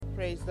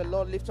Praise the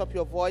Lord. Lift up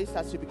your voice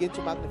as you begin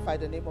to magnify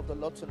the name of the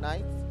Lord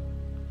tonight.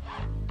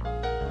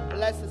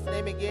 Bless his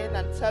name again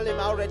and tell him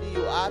how ready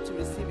you are to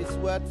receive his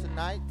word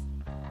tonight.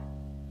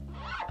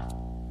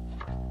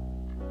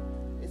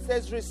 It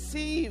says,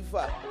 receive,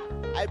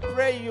 I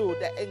pray you,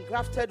 the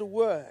engrafted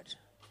word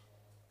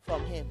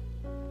from him.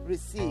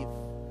 Receive.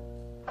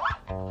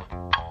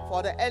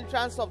 For the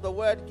entrance of the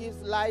word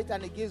gives light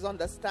and it gives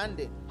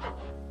understanding.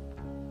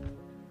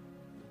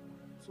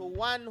 So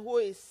one who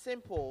is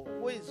simple,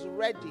 who is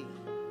ready,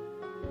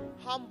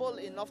 humble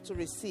enough to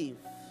receive.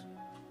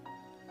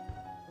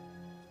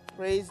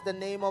 Praise the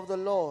name of the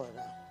Lord.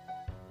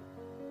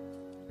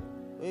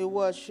 We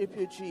worship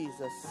you,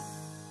 Jesus.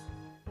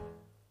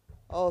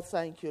 Oh,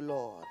 thank you,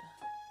 Lord.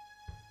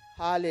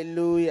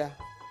 Hallelujah.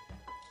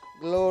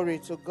 Glory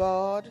to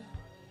God.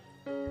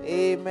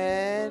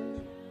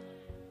 Amen.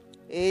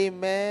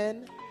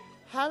 Amen.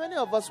 How many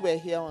of us were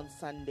here on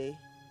Sunday?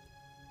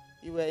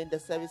 You were in the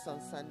service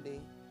on Sunday.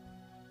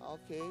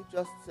 Okay,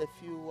 just a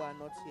few who are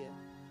not here.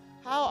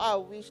 How I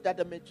wish that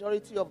the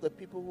majority of the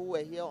people who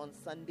were here on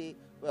Sunday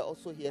were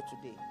also here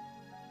today.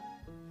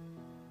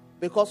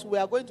 Because we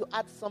are going to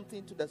add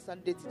something to the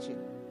Sunday teaching.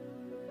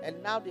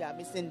 And now they are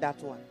missing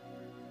that one.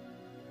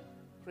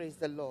 Praise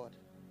the Lord.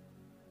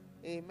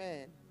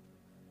 Amen.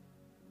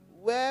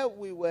 Where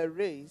we were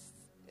raised,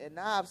 and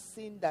I have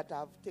seen that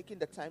I've taken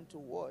the time to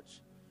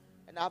watch,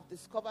 and I've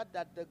discovered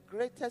that the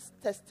greatest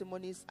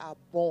testimonies are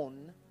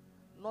born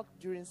not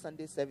during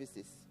Sunday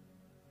services.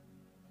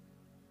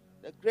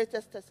 The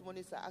greatest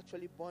testimonies are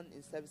actually born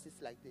in services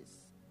like this.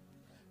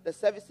 The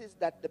services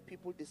that the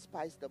people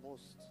despise the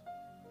most.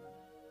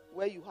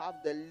 Where you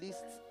have the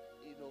least,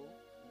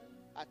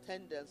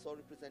 attendance or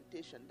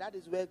representation. That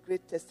is where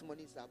great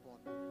testimonies are born.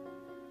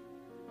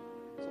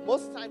 So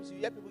most times you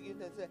hear people give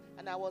and say,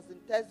 and I was in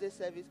Thursday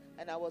service,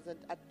 and I was at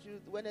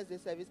Wednesday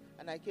service,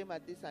 and I came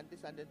at this and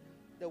this and that.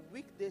 The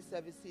weekday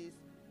services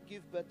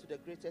give birth to the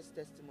greatest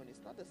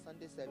testimonies, not the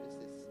Sunday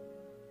services.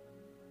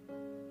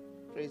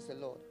 Praise the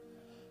Lord.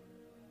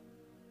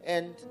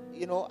 And,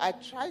 I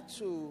try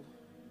to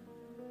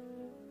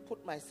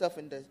put myself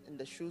in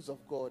the shoes of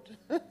God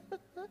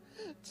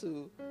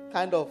to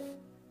kind of,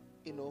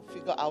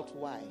 figure out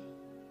why.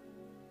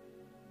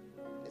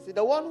 You see,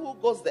 the one who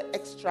goes the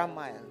extra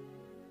mile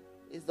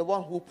is the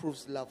one who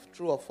proves love,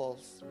 true or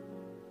false.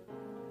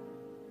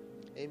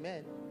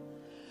 Amen.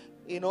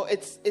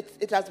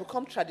 It has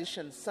become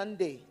tradition.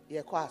 Sunday,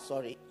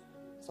 sorry,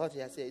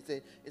 I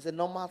say it's a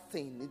normal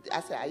thing.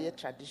 I say I hear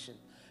tradition,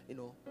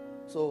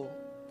 So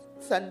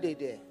Sunday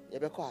there,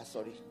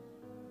 sorry.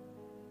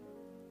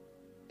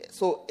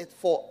 So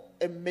for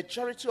a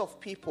majority of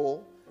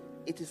people,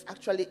 it is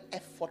actually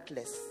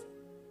effortless,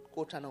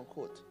 quote and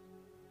unquote.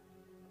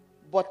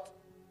 But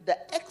the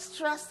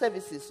extra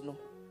services,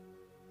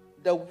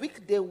 the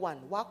weekday one,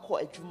 wako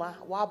ejuma,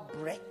 wa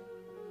bre,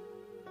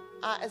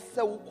 ese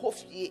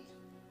ukofie,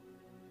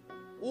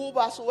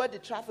 uba so where the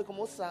traffic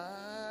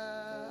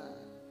mosa.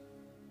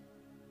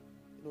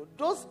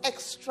 Those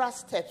extra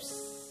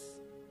steps,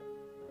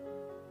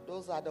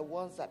 those are the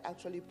ones that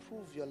actually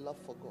prove your love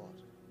for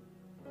God.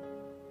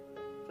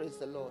 Praise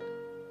the Lord.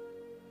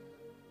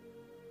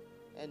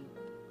 And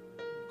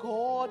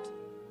God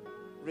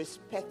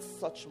respects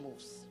such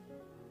moves.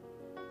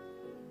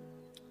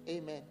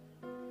 Amen.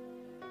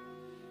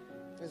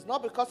 It's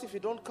not because if you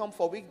don't come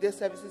for weekday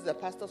services, the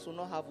pastors will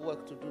not have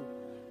work to do.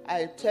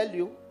 I tell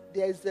you,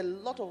 there is a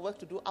lot of work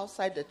to do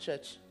outside the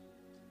church.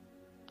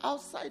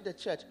 Outside the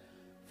church.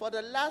 For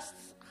the last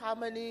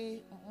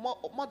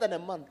more than a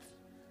month,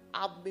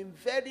 I've been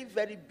very,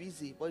 very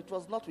busy, but it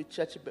was not with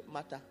church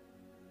matter.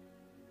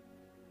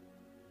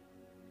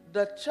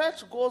 The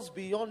church goes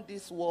beyond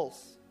these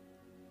walls.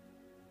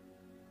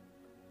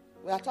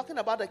 We are talking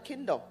about the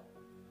kingdom.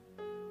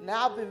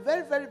 Now I've been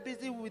very, very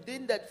busy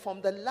within that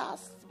from the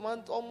last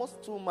month,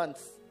 almost 2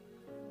 months.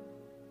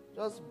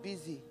 Just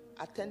busy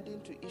attending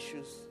to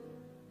issues.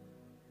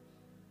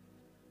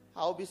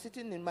 I'll be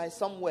sitting in my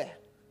somewhere,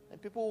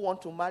 and people who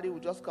want to marry will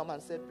just come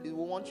and say, please,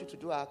 we want you to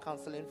do our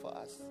counseling for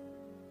us.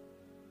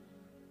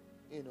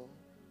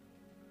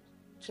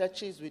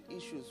 Churches with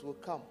issues will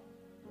come,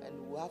 and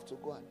we'll have to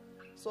go on.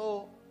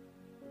 So,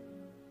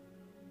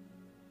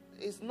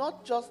 it's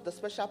not just the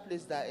special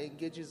place that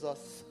engages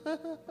us.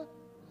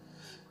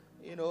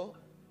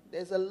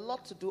 There's a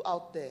lot to do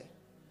out there.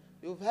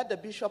 You've heard the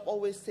bishop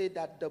always say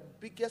that the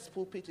biggest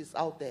pulpit is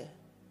out there.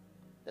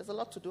 There's a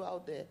lot to do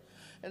out there.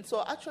 And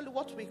so actually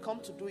what we come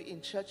to do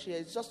in church here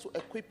is just to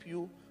equip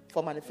you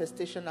for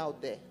manifestation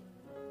out there.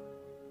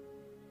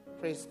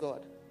 Praise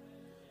God.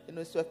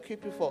 It's to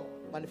equip you for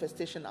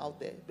manifestation out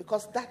there.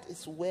 Because that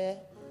is where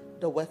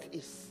the work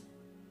is.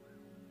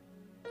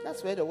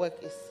 That's where the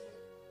work is.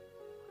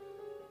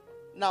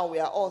 Now we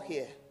are all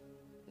here.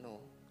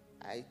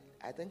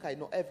 I think I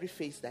know every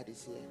face that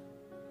is here.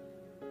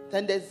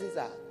 Tendencies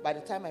are, by the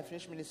time I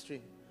finish ministry,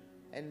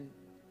 and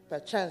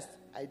perchance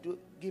I do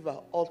give an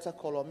altar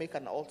call or make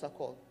an altar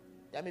call,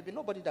 there may be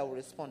nobody that will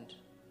respond.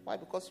 Why?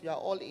 Because we are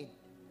all in.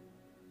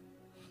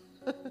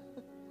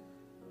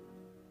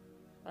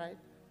 Right?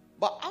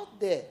 But out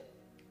there,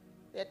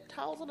 There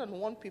are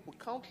 1,001 people,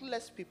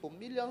 countless people,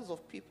 millions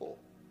of people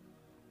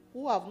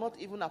who have not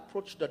even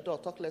approached the door,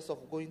 talk less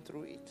of going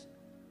through it.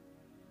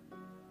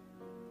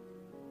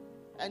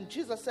 And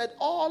Jesus said,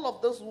 all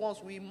of those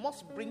ones, we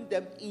must bring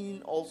them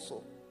in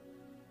also.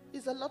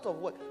 It's a lot of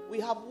work. We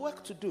have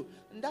work to do.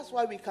 And that's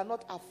why we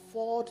cannot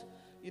afford,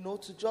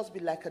 to just be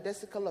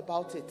lackadaisical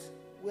about it.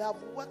 We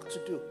have work to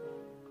do.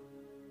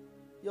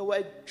 You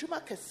are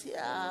Juma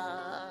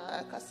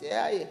Kasia,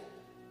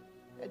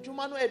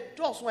 Juma no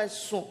does one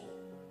soon.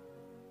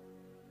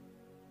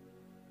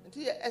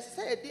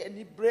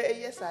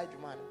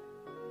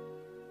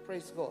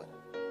 Praise God.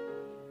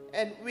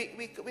 And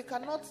we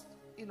cannot,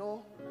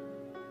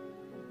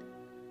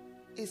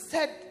 he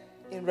said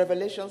in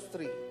Revelation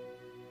 3,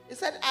 he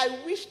said, I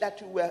wish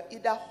that you were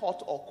either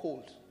hot or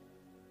cold.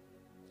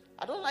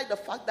 I don't like the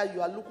fact that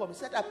you are lukewarm. He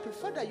said, I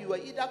prefer that you are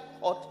either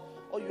hot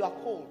or you are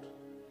cold.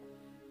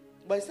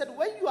 But he said,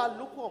 when you are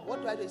lukewarm,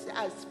 what do I do? He said,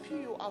 I spew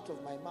you out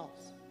of my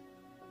mouth.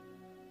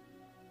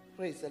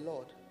 Praise the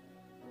Lord.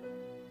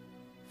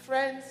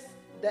 Friends,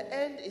 the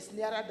end is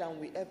nearer than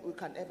we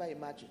can ever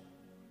imagine.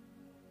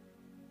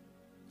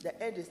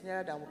 The end is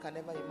nearer than we can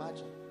ever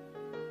imagine.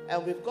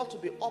 And we've got to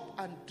be up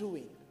and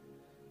doing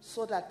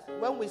so that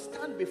when we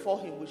stand before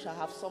him, we shall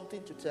have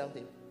something to tell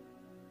him.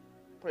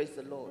 Praise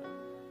the Lord.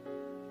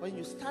 When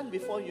you stand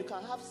before him, you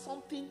can have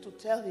something to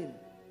tell him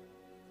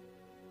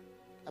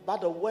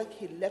about the work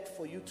he left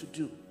for you to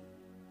do.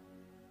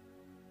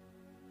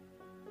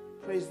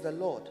 Praise the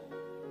Lord.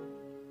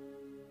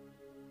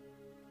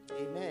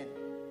 Amen.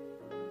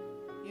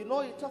 He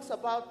talks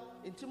about,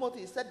 in Timothy,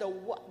 he said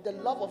the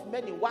love of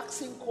many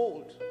waxing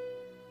cold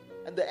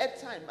at the end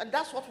time. And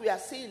that's what we are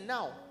seeing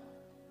now.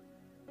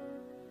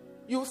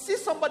 You see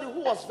somebody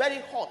who was very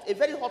hot, a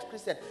very hot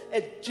Christian,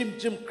 a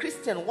Jim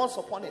Christian once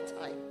upon a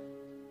time.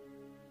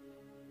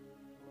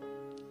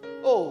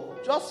 Oh,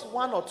 just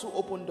one or two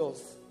open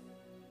doors.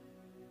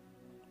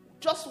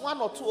 Just one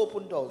or two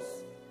open doors.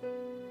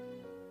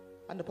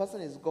 And the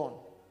person is gone.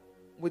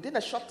 Within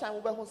a short time,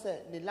 we will say,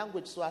 the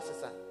language so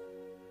assistant.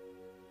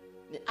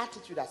 The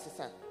attitude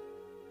assistant.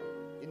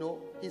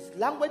 His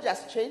language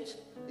has changed.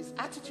 His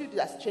attitude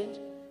has changed.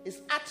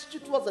 His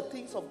attitude towards the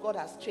things of God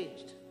has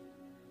changed.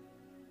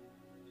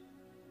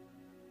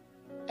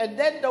 And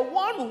then the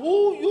one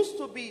who used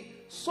to be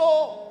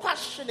so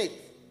passionate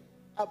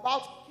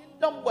about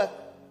kingdom work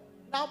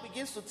now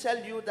begins to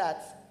tell you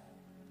that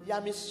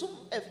that is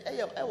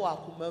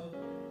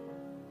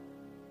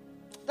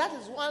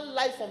one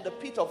life from the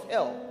pit of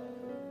hell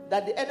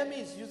that the enemy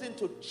is using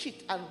to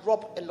cheat and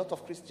rob a lot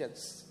of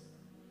Christians.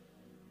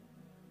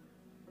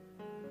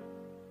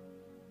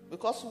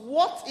 Because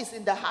what is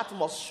in the heart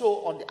must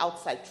show on the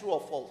outside, true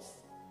or false.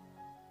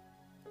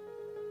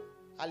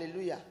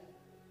 Hallelujah.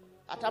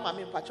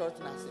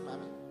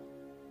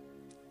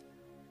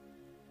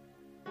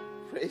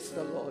 Praise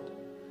the Lord.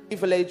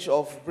 Privilege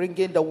of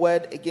bringing the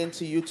word again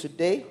to you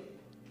today.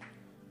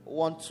 I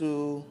want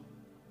to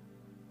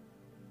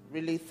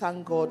really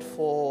thank God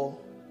for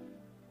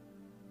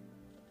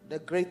the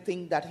great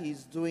thing that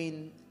he's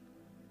doing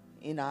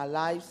in our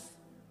lives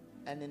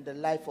and in the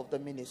life of the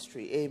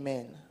ministry.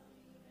 Amen.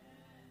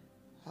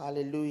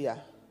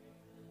 Hallelujah.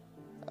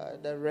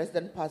 The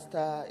resident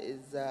pastor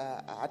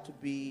had to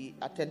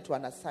attend to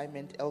an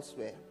assignment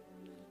elsewhere.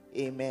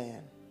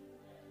 Amen.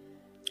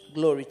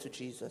 Glory to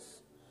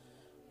Jesus.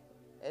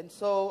 And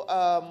so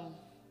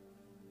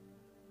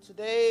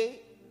today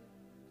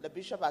the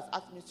bishop has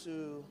asked me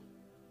to,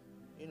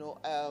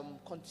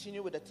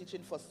 continue with the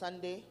teaching for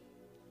Sunday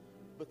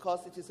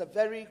because it is a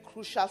very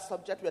crucial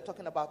subject. We're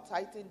talking about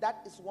tithing.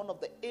 That is one of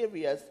the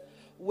areas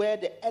where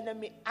the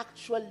enemy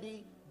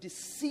actually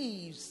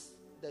deceives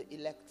the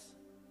elect.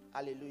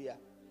 Hallelujah.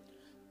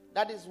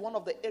 That is one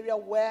of the areas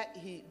where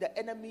the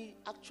enemy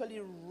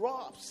actually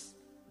robs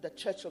the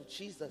church of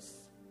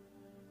Jesus.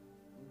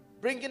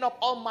 Bringing up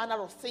all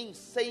manner of things,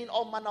 saying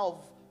all manner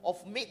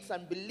of myths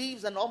and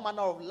beliefs and all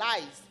manner of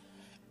lies.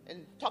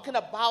 And talking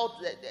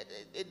about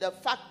the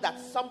fact that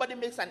somebody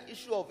makes an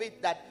issue of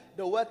it that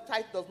the word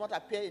tithe does not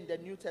appear in the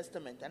New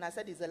Testament. And I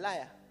said he's a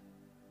liar.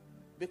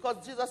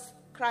 Because Jesus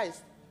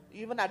Christ,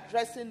 even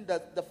addressing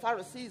the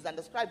Pharisees and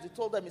the scribes, he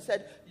told them, he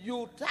said,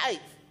 you tithe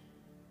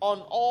on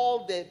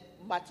all the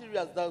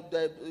materials,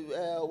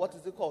 what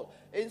is it called?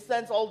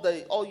 Incense,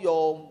 all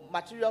your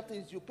material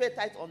things, you pay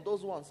tithe on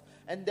those ones.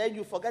 And then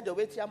you forget the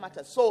weightier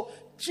matters. So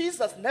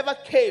Jesus never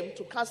came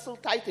to cancel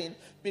tithing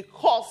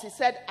because he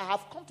said, I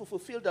have come to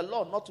fulfill the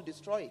law, not to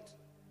destroy it.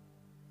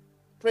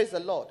 Praise the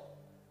Lord.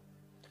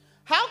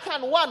 How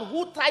can one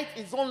who tithe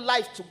his own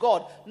life to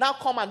God now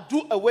come and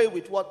do away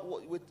with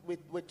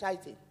with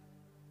tithing?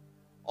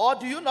 Or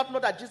do you not know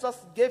that Jesus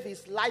gave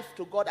his life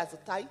to God as a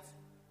tithe?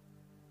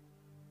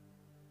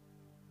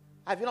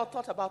 Have you not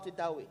thought about it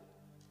that way?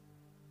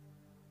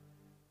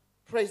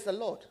 Praise the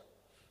Lord.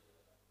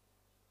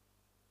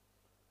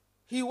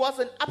 He was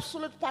in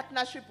absolute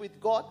partnership with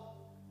God,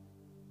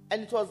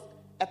 and it was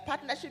a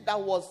partnership that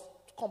was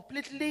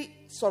completely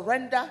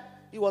surrender.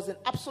 He was in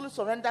absolute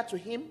surrender to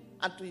him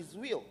and to his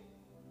will.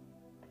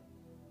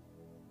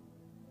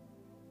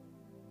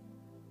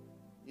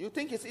 You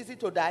think it's easy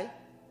to die?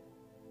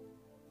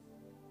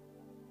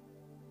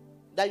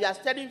 That you are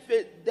staring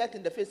death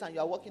in the face and you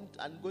are walking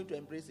and going to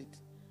embrace it.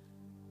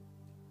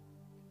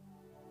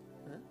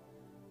 Huh?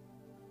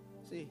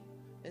 See,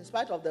 in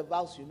spite of the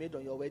vows you made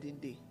on your wedding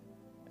day,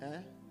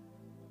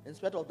 in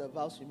spite of the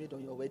vows you made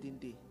on your wedding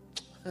day,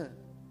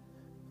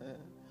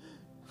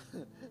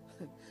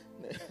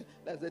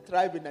 there's a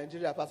tribe in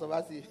Nigeria, Pastor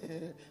Vasi.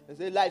 They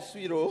say life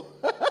sweet, oh.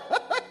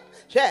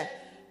 Yeah.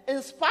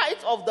 In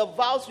spite of the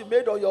vows you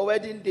made on your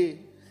wedding day,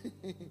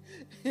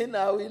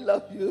 I will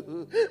love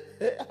you.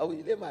 I will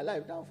lay my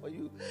life down for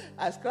you.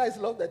 As Christ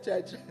loved the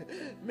church.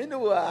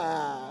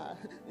 Meanwhile,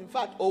 in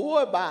fact,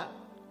 Owoba,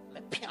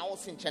 me piao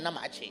sin chena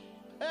machi.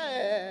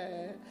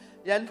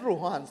 Yandru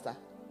Hansta.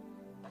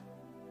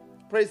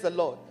 Praise the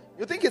Lord.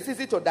 You think it's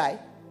easy to die?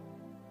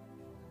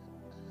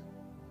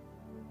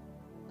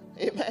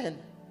 Amen.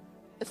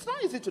 It's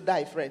not easy to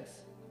die, friends.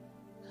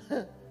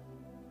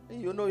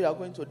 You know you are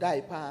going to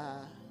die,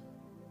 pa.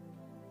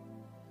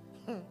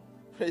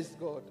 Praise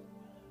God.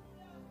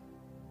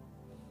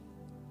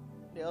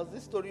 There was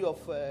this story of,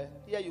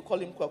 here you call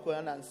him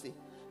Kwaku Nancy.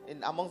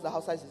 In amongst the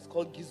houses, it's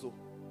called Gizo.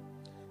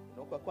 You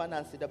know, Kwaku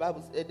Nancy, the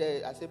Bible,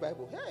 I say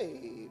Bible,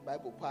 hey,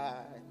 Bible pa,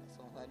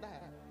 something like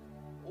that.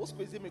 Who's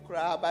squeezing me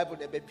cry, Bible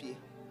the baby.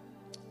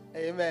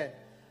 Amen.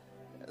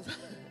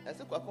 I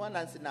say Kwaku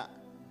Nancy na,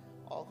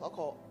 or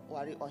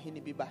Wari or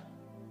Hini Biba.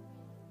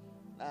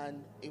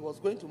 And he was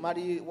going to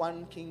marry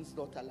one king's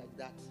daughter like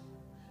that.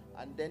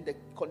 And then the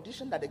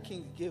condition that the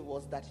king gave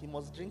was that he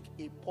must drink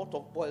a pot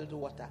of boiled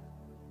water.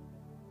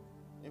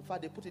 In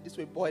fact, they put it this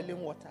way,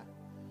 boiling water.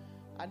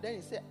 And then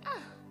he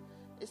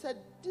said,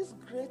 this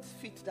great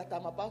feat that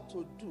I'm about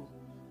to do,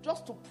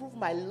 just to prove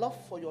my love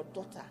for your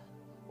daughter,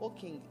 O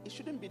king, it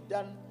shouldn't be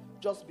done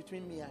just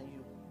between me and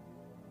you.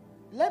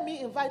 Let me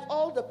invite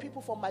all the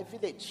people from my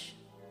village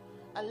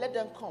and let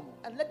them come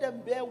and let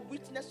them bear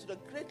witness to the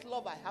great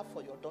love I have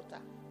for your daughter.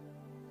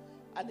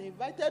 And he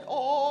invited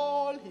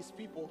all his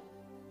people.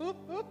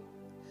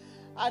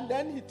 And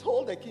then he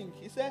told the king,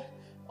 he said,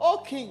 "Oh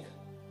king,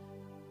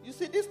 you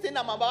see this thing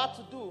I'm about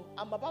to do,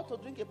 I'm about to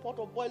drink a pot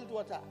of boiled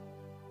water,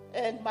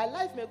 and my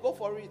life may go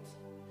for it.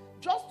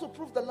 Just to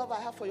prove the love I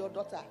have for your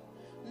daughter,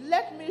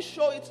 let me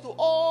show it to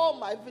all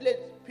my village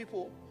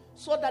people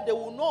so that they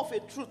will know of a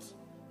truth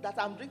that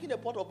I'm drinking a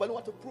pot of boiled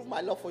water to prove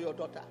my love for your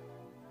daughter.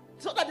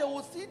 So that they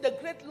will see the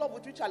great love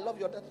with which I love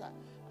your daughter."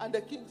 And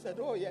the king said,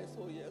 "Oh yes,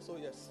 oh yes, oh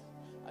yes."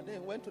 And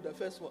then he went to the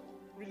first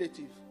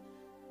relative.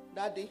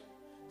 "Daddy,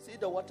 see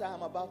the water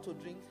I'm about to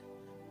drink,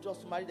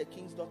 just to marry the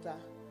king's daughter,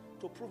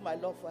 to prove my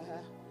love for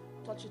her.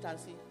 Touch it and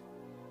see."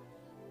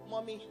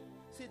 "Mommy,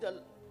 see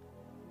the..."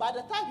 By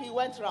the time he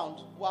went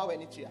round, wow,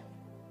 when it's here.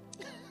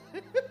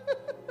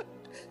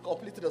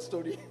 Complete the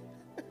story.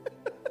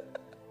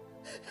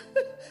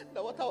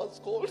 The water was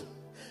cold.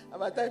 And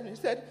by the time he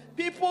said,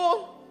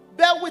 "People,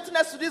 bear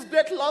witness to this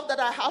great love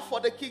that I have for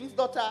the king's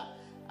daughter,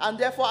 and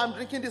therefore I'm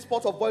drinking this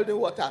pot of boiling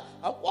water."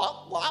 And,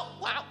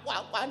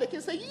 and the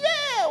king said,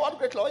 "Yeah, what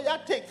great love, yeah,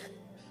 take."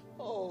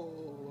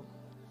 Oh,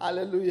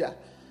 hallelujah.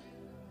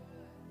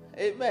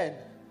 Amen.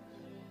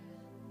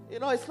 You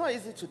know, it's not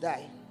easy to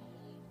die.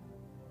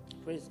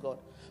 Praise God.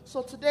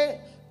 So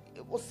today,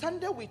 it was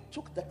Sunday, I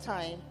took the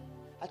time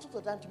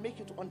to make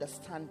you to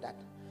understand that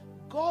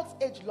God's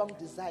age-long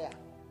desire,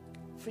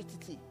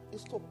 Frititi,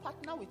 is to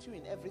partner with you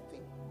in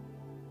everything.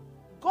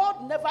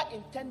 God never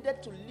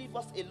intended to leave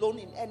us alone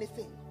in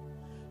anything.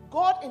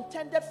 God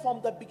intended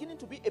from the beginning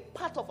to be a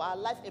part of our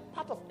life, a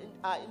part of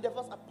our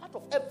endeavors, a part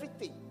of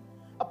everything,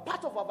 a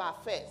part of our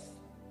affairs.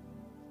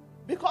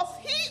 Because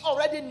he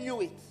already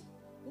knew it.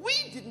 We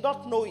did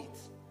not know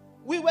it.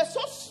 We were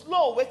so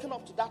slow waking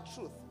up to that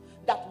truth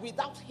that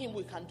without him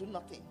we can do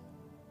nothing.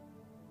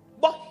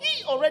 But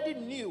he already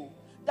knew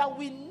that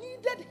we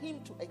needed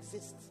him to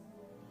exist.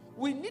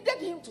 We needed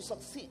him to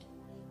succeed.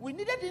 We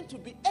needed him to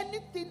be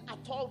anything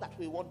at all that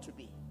we want to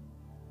be.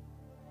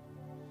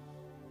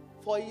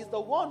 For he is the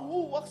one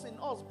who works in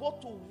us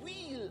both to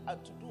will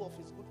and to do of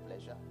his good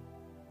pleasure.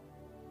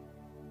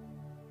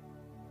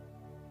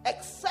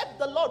 Except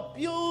the Lord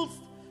builds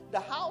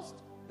the house,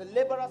 the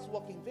laborers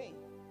work in vain.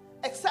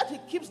 Except he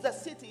keeps the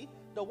city,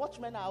 the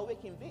watchmen are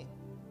awake in vain.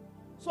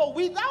 So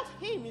without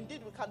him,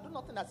 indeed, we can do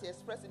nothing, as he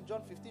expressed in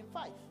John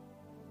 15:5.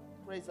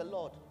 Praise the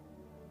Lord.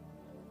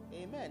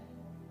 Amen.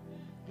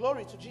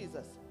 Glory to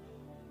Jesus.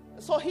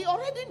 So he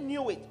already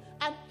knew it,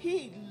 and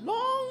he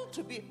longed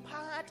to be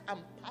part and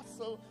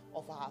parcel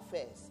of our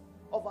affairs,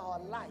 of our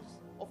lives,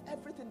 of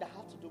everything that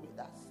has to do with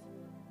us.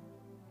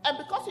 And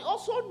because he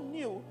also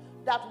knew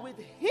that with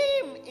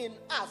him in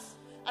us,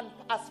 and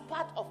as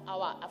part of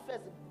our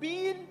affairs,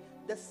 being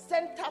the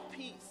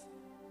centerpiece,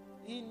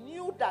 he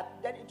knew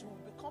that then it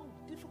would become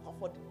difficult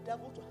for the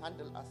devil to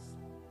handle us,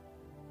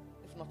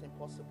 if not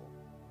impossible.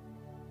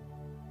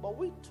 But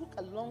we took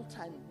a long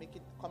time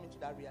coming to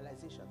that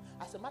realization.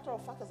 As a matter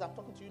of fact, as I'm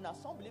talking to you now,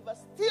 some believers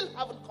still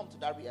haven't come to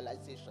that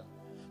realization.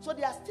 So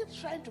they are still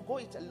trying to go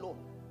it alone,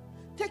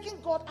 taking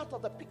God out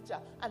of the picture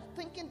and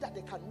thinking that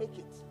they can make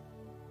it.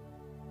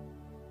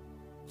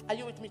 Are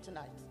you with me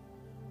tonight?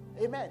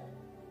 Amen.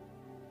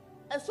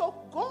 And so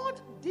God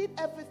did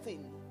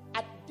everything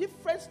at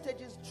different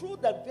stages through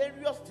the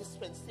various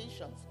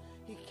dispensations.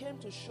 He came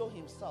to show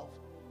himself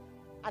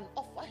and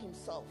offer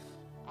himself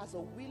as a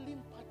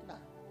willing partner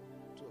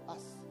to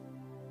us.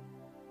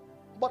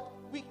 But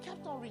we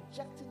kept on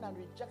rejecting and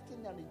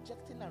rejecting and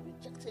rejecting and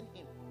rejecting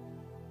him.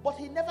 But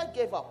he never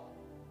gave up.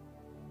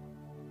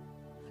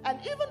 And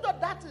even though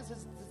that is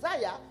his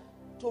desire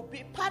to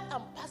be part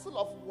and parcel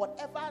of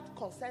whatever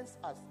concerns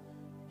us,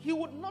 he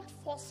would not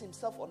force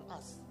himself on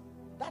us.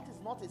 That is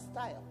not his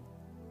style.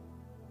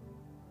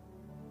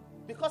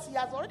 Because he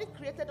has already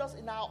created us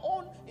in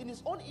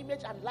his own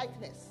image and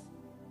likeness.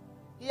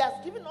 He has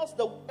given us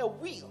a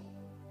will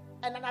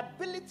and an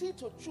ability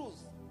to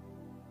choose.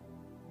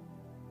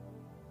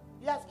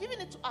 He has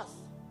given it to us.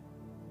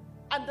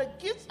 And the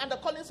gifts and the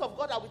callings of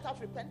God are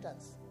without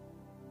repentance.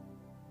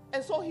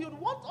 And so he would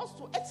want us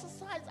to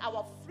exercise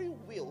our free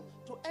will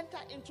to enter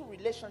into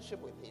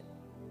relationship with him.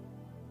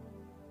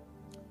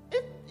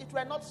 If it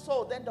were not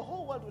so, then the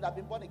whole world would have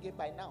been born again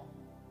by now.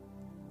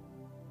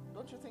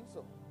 Don't you think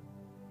so?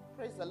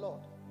 Praise the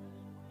Lord.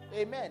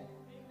 Amen.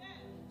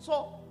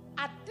 So,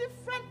 at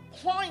different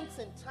points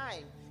in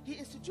time, he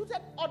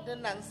instituted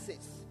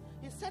ordinances.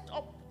 He set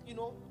up,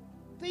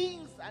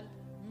 things and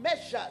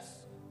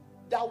measures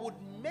that would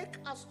make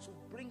us to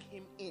bring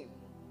him in.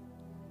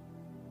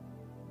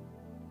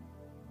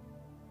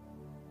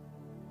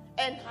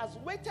 And has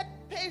waited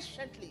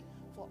patiently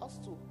for us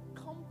to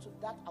come to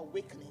that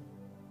awakening.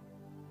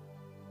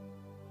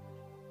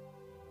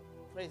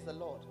 Praise the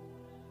Lord.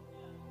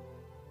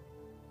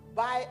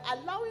 By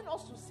allowing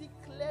us to see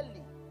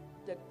clearly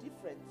the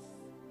difference,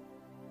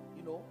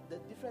 the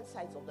different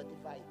sides of the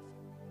divide.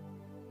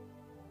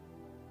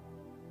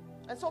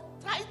 And so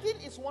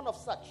tithing is one of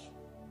such.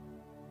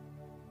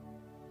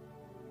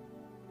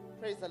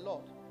 Praise the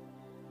Lord.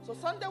 So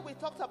Sunday we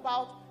talked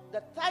about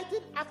the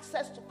tithing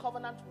access to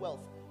covenant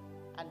wealth.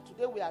 And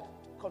today we are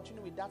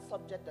continuing with that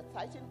subject, the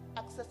tithing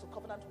access to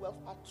covenant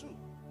wealth part 2.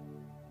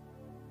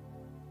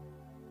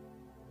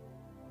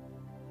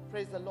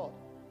 Praise the Lord.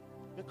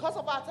 Because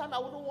of our time, I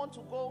wouldn't want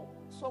to go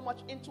so much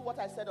into what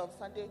I said on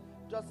Sunday.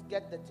 Just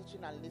get the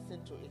teaching and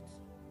listen to it.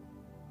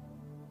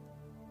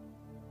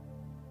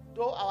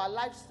 Though our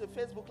the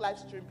Facebook live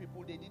stream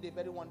people, they did a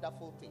very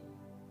wonderful thing.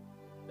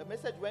 The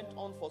message went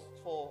on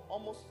for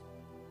almost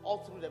all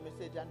through the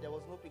message, and there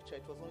was no picture.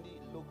 It was only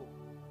a logo.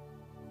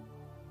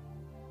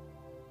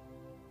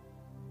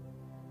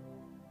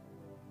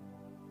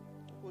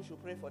 We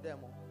should pray for them.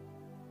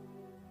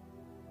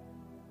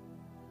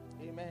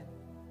 Amen.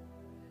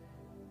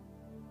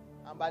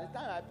 And by the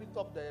time I picked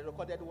up the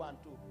recorded one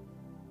too,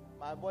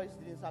 my voice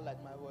didn't sound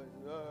like my voice.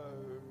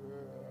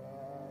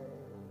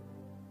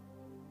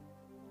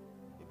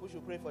 People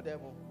should pray for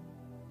them.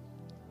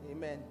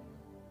 Amen.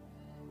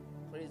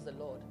 Praise the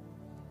Lord.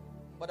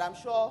 But I'm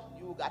sure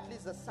you at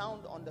least the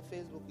sound on the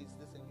Facebook is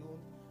listening.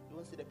 You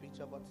won't see the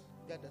picture, but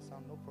get the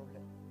sound, no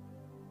problem.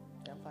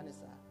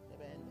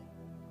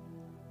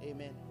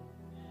 Amen.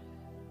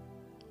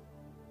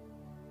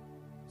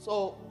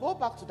 So go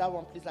back to that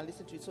one, please, and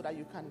listen to it so that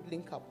you can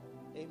link up.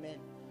 Amen.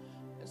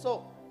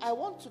 So I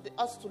want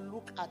us to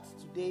look at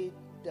today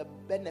the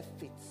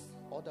benefits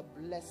or the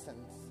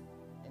blessings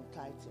in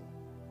tithing.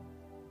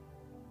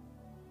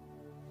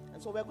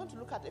 And so we're going to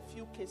look at a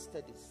few case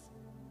studies.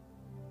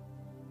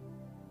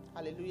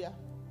 Hallelujah.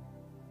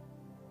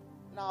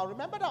 Now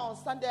remember that on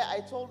Sunday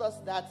I told us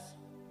that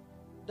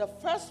the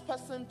first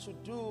person to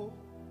do,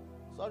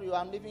 sorry,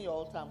 I'm leaving your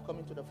altar, I'm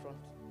coming to the front.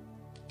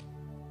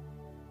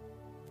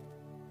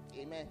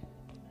 Amen.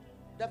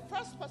 The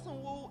first person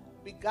who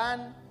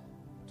began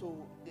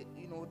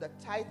the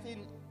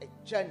tithing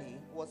journey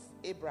was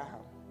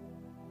Abraham.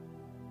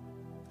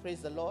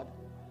 Praise the Lord.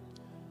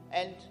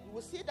 And you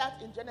will see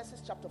that in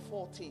Genesis chapter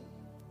 14.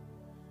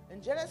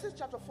 In Genesis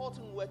chapter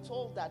 14, we're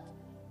told that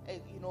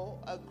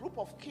a group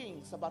of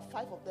kings, about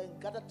 5 of them,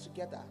 gathered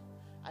together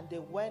and they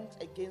went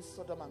against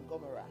Sodom and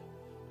Gomorrah.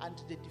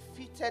 And they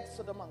defeated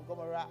Sodom and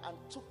Gomorrah and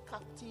took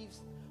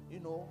captives,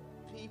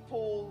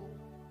 people,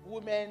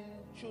 women,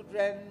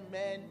 children,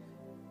 men,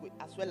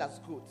 as well as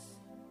goods.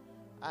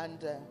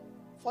 And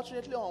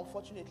fortunately or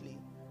unfortunately,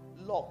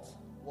 Lot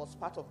was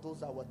part of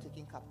those that were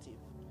taken captive.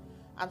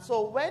 And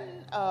so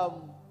when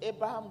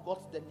Abraham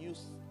got the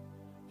news,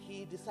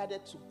 he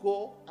decided to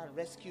go and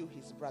rescue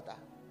his brother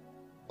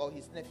or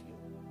his nephew.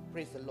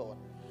 Praise the Lord.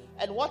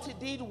 And what he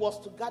did was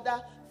to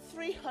gather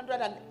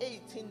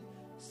 318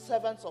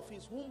 servants of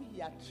his whom he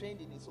had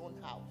trained in his own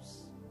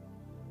house.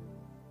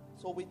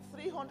 So with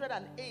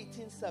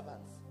 318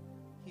 servants,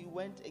 he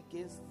went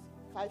against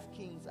 5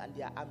 kings and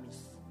their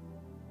armies.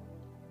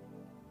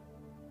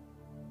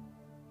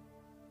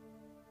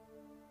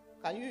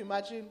 Can you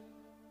imagine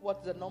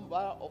what the number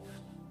of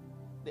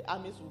the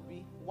armies would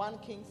be? 1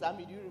 king's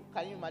army.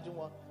 Can you imagine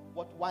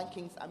what 1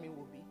 king's army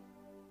would be?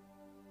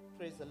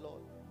 Praise the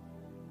Lord.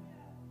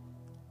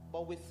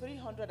 But with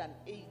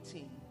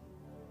 318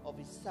 of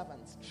his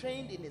servants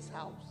trained in his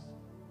house,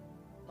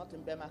 not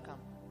in Bema camp.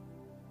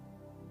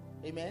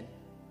 Amen.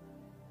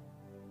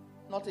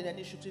 Not in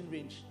any shooting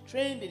range,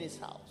 trained in his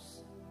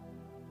house.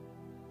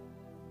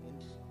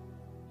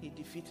 he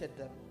defeated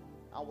them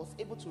and was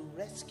able to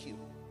rescue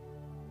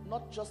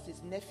not just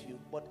his nephew,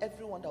 but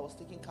everyone that was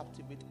taken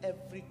captive with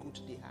every good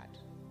they had,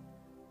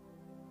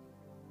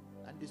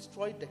 and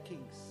destroyed the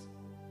kings.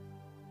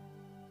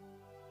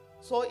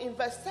 So in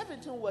verse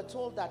 17, we're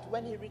told that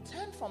when he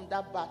returned from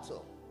that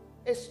battle,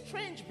 a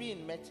strange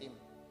being met him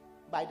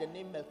by the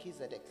name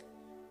Melchizedek,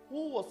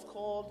 who was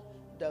called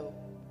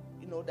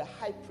the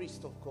high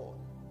priest of God.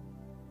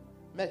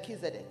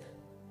 Melchizedek.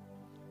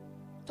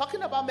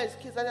 Talking about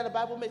Melchizedek, the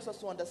Bible makes us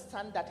to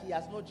understand that he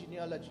has no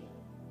genealogy.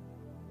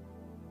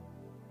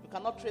 You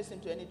cannot trace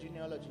him to any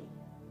genealogy.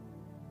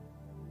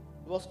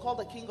 He was called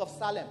the king of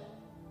Salem,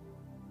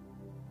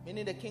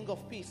 meaning the king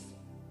of peace.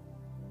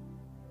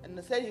 And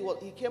they said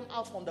he came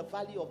out from the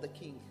valley of the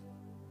king.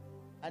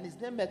 And his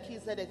name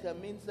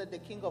Melchizedek means that the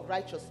king of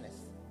righteousness.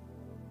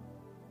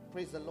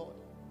 Praise the Lord.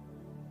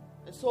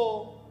 And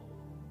so,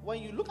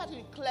 when you look at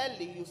it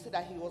clearly, you see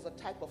that he was a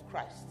type of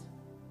Christ.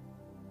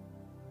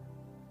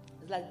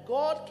 It's like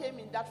God came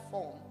in that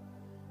form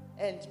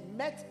and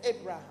met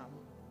Abraham.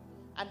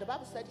 And the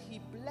Bible said he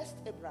blessed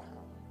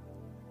Abraham.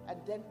 And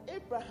then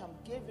Abraham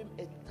gave him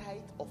a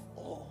tithe of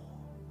all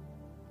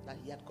that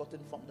he had gotten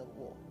from the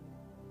war.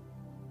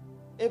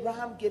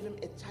 Abraham gave him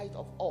a tithe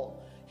of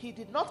all. He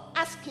did not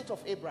ask it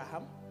of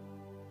Abraham.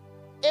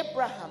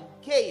 Abraham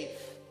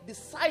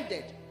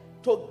decided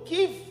to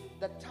give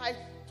the tithe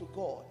to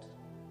God.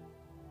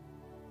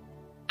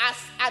 As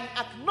an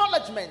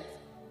acknowledgement,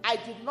 I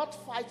did not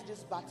fight this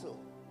battle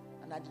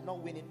and I did not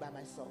win it by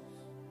myself.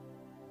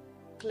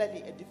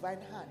 Clearly, a divine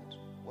hand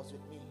was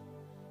with me,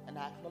 and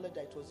I acknowledge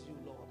that it was you,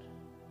 Lord.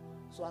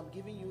 So I'm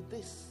giving you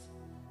this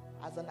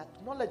as an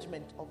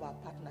acknowledgement of our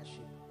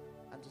partnership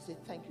and to say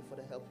thank you for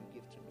the help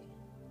you give to me.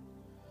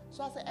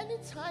 So as any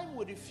time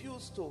we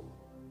refuse to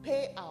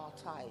pay our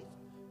tithe,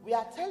 we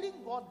are telling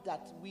God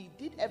that we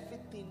did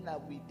everything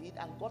that we did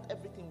and got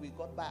everything we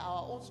got by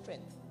our own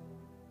strength.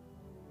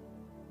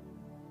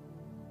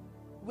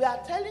 We are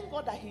telling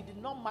God that he did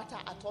not matter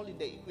at all in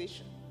the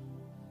equation.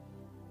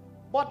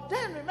 But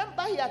then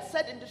remember, he had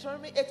said in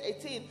Deuteronomy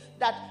 8:18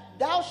 that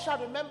thou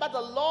shalt remember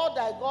the Lord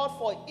thy God,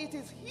 for it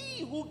is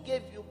he who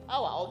gave you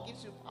power or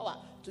gives you power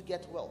to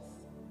get wealth.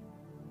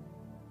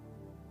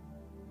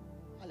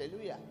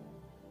 Hallelujah.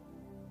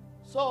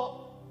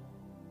 So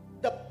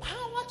the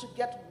power to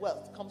get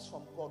wealth comes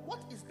from God.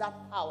 What is that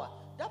power?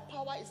 That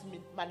power is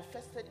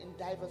manifested in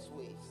diverse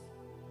ways.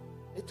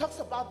 It talks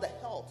about the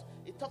health.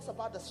 It talks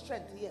about the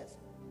strength, yes.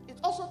 It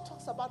also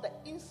talks about the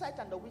insight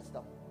and the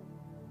wisdom.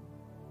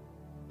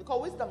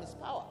 Because wisdom is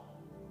power.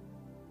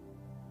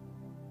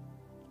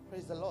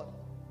 Praise the Lord.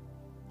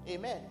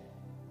 Amen.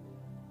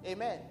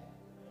 Amen.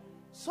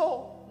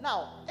 So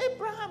now,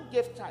 Abraham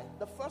gave tithe,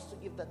 the first to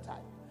give the tithe.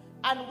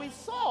 And we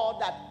saw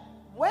that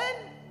when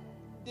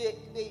the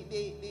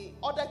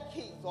other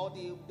kings, or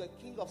the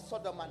king of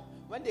Sodom, and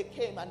when they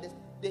came and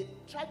they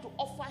tried to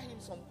offer him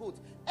some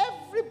goods,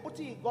 every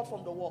booty he got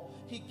from the war,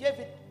 he gave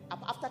it,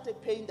 after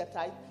paying the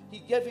tithe, he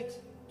gave it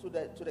to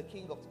the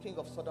king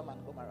of Sodom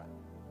and Gomorrah.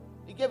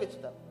 He gave it to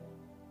them.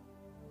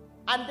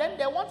 And then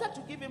they wanted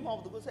to give him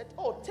half the goods. Said,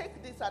 oh,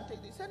 take this and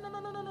take this. He said,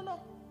 no.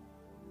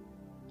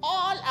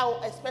 All I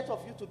will expect of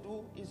you to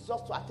do is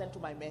just to attend to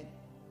my men.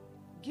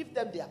 Give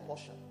them their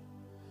portion.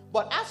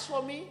 But as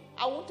for me,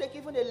 I won't take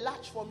even a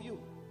latch from you,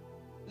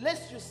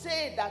 lest you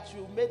say that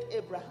you made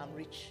Abraham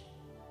rich.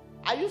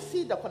 Are you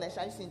seeing the connection?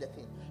 Are you seeing the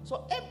thing?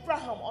 So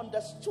Abraham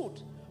understood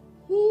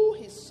who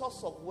his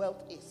source of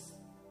wealth is.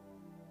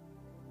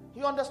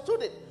 He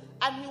understood it.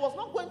 And he was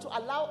not going to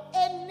allow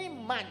any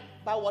man,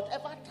 by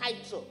whatever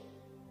title,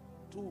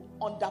 to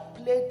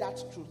underplay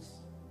that truth.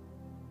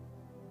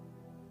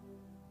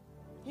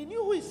 He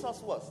knew who his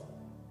source was.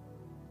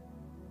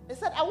 He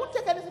said, I won't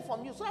take anything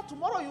from you, so that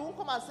tomorrow you won't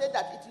come and say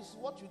that it is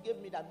what you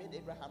gave me that made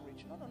Abraham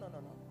rich. No.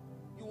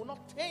 You will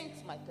not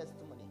taint my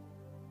testimony.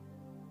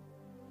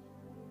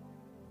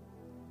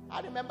 I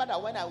remember that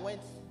when I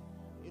went,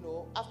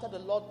 after the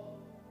Lord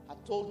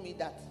had told me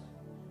that,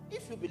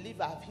 if you believe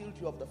I have healed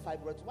you of the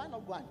fibroids, why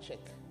not go and check?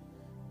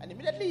 And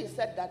immediately he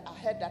said that, I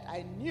heard that,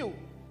 I knew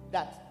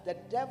that the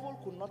devil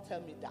could not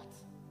tell me that.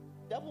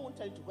 The devil won't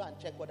tell you to go and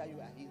check whether you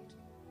are healed.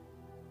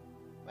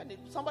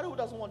 Somebody who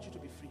doesn't want you to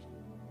be free,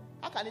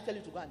 how can he tell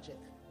you to go and check?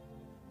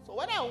 So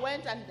when I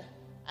went and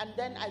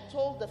then I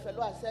told the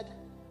fellow, I said,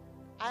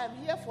 I am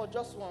here for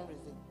just one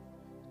reason.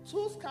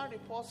 2 scan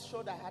reports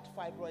showed I had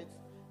fibroids.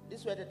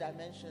 These were the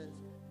dimensions.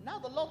 Now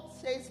the Lord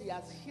says he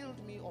has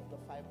healed me of the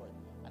fibroid,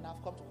 and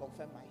I've come to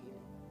confirm my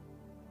healing.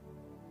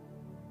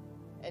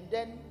 And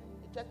then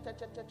he checked. He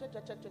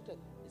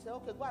said,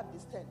 okay, go and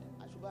distend.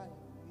 I should go and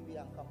give it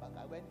and come back.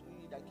 I went to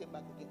it, I came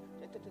back again.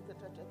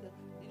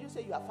 Did you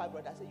say you have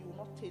fibroid? I said, you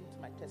will not taint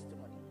my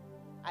testimony.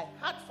 I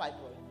had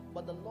fibroid,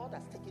 but the Lord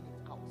has taken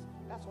it out.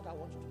 That's what I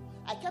want you to do.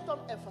 I kept on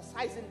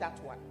emphasizing that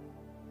one.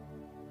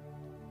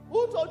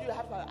 Who told you you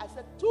had fibroid? I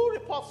said 2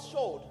 reports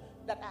showed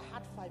that I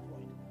had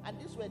fibroid, and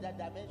these were the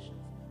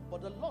dimensions.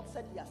 But the Lord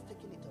said he has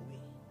taken it away.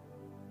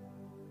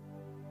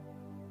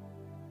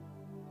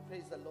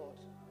 Praise the Lord.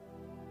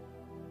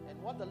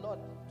 And what the Lord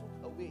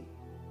took away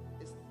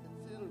is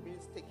still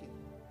remains taken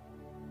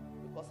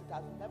because it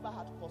has never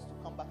had cause to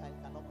come back and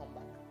it cannot come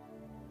back.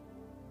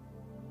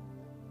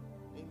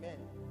 Amen.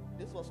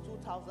 This was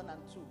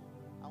 2002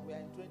 and we are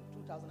in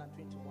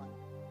 2021.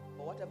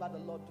 But whatever the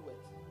Lord doeth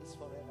is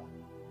forever.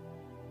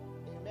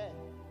 Amen.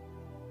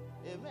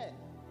 Amen.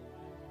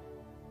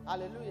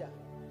 Hallelujah.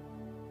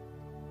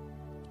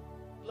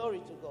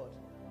 Glory to God.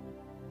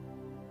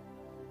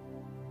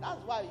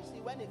 That's why you see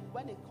when it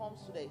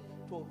comes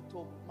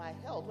to my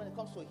health, when it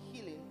comes to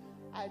healing,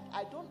 I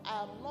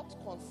am not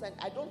concerned.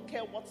 I don't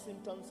care what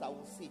symptoms I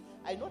will see.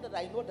 I know that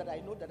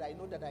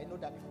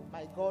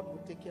my God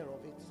will take care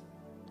of it.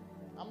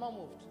 I'm not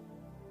moved.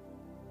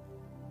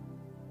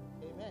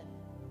 Amen.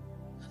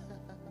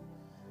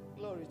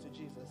 Glory to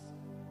Jesus.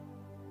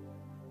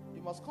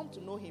 You must come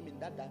to know him in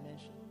that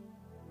dimension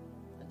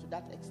and to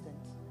that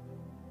extent.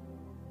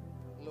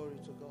 Glory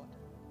to God.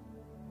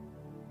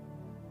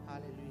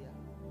 Hallelujah.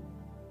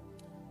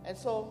 And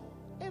so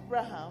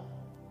Abraham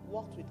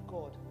walked with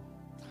God,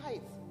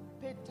 paid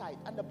tithe.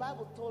 And the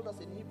Bible told us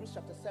in Hebrews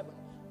chapter 7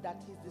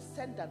 that his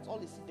descendants, all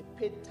they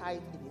paid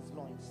tithe in his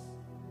loins.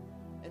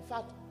 In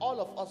fact, all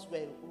of us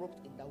were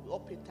roped in that. We all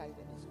paid tithe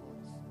in his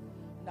loins.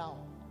 Now,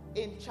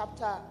 in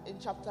chapter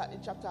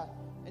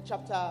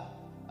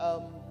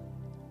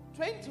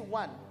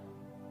 21,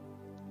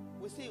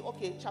 we see,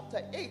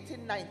 chapter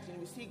 18, 19,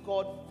 we see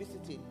God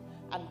visiting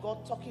and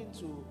God talking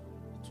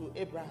to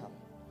Abraham.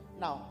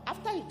 Now,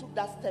 after he took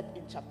that step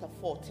in chapter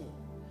 14,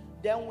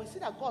 then we see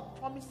that God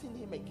promising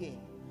him again.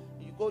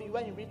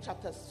 When you read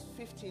chapters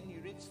 15,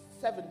 you read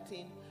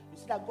 17, you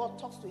see that God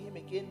talks to him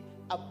again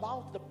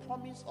about the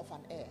promise of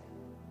an heir.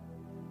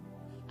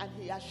 And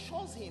he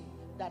assures him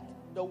that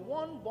the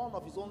one born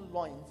of his own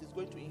loins is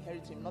going to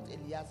inherit him, not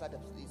Eliezer,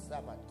 his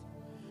servant.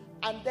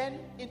 And then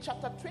in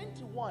chapter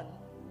 21,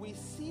 we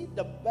see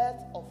the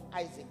birth of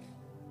Isaac.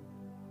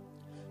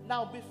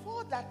 Now,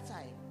 before that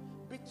time,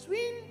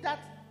 between that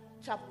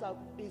chapter,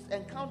 his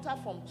encounter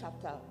from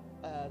chapter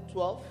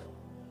 12,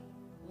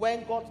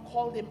 when God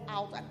called him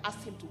out and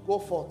asked him to go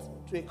forth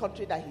to a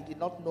country that he did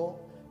not know,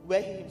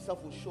 where he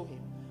himself will show him.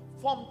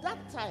 From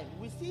that time,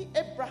 we see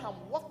Abraham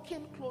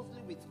walking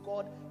closely with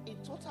God in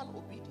total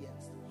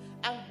obedience.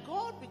 And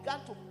God began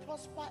to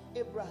prosper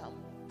Abraham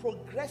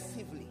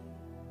progressively.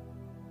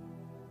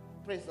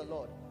 Praise the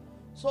Lord.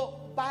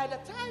 So by the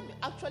time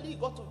actually he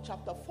got to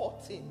chapter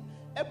 14,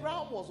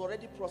 Abraham was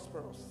already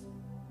prosperous.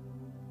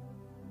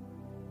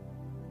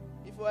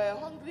 If you were a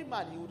hungry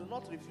man, he would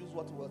not refuse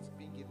what was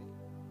being given.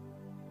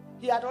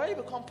 He had already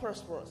become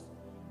prosperous.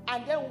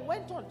 And then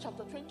went on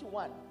chapter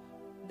 21.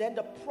 Then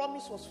the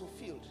promise was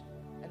fulfilled.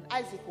 And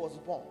Isaac was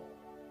born.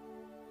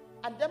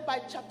 And then by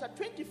chapter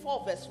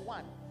 24 verse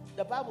 1,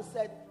 the Bible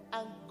said,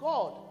 and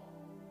God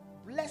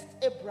blessed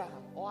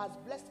Abraham, or has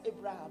blessed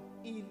Abraham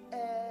in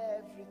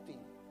everything.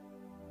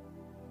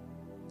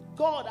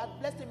 God had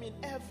blessed him in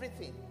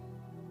everything.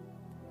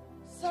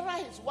 Sarah,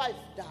 his wife,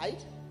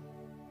 died.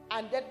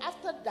 And then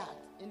after that,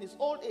 in his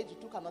old age, he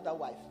took another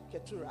wife,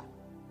 Keturah.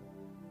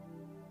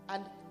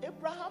 And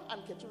Abraham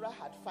and Keturah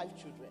had 5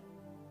 children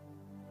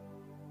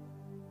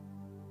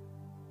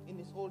in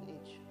his old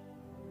age.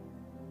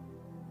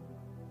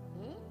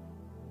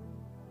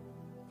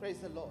 Praise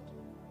the Lord.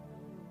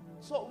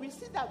 So we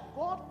see that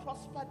God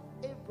prospered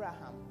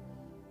Abraham.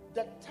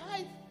 The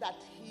tithe that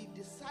he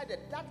decided,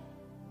 that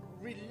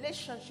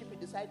relationship he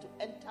decided to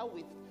enter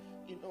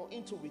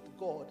into with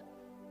God,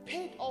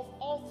 paid off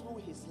all through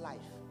his life.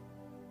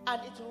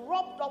 And it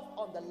rubbed off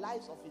on the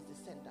lives of his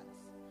descendants.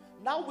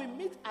 Now we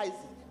meet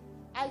Isaac.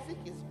 Isaac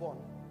is born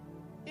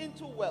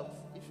into wealth,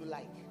 if you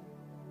like,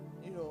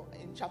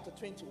 in chapter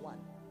 21.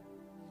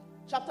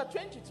 Chapter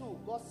 22,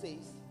 God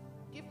says,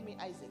 give me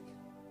Isaac.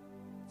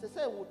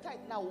 Say we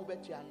tithe now we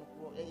bet you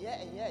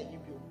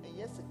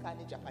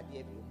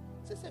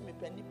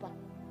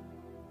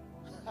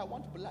I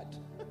want blood.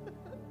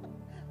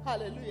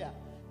 Hallelujah.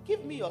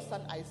 Give me your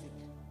son Isaac.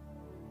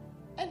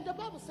 And the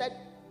Bible said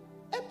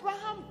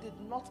Abraham did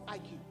not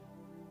argue.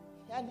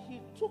 And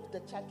he took the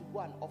child to go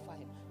and offer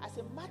him. As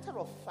a matter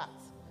of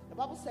fact, the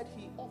Bible said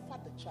he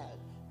offered the child.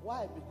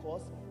 Why?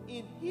 Because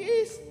in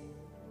his,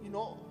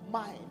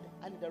 mind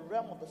and in the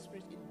realm of the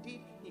spirit,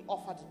 indeed, he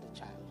offered the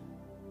child.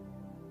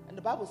 And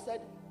the Bible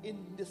said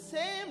in the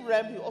same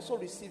realm, he also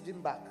received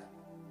him back.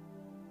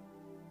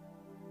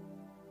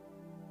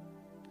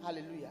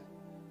 Hallelujah.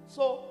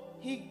 So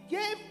he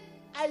gave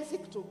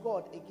Isaac to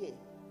God again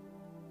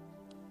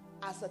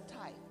as a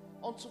tithe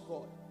unto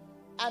God.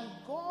 And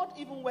God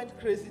even went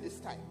crazy this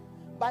time.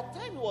 By the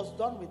time he was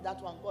done with that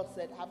one, God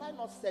said, have I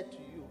not said to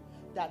you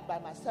that by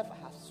myself I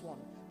have sworn?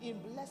 In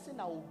blessing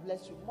I will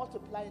bless you.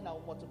 Multiplying I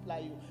will multiply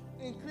you.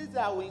 Increasing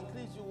I will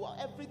increase you.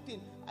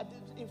 Everything.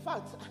 In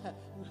fact,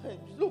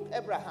 look,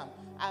 Abraham,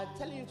 I'm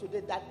telling you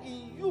today that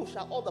in you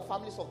shall all the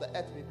families of the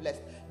earth be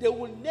blessed. They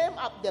will name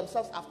up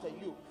themselves after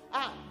you.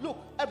 Look,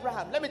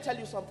 Abraham, let me tell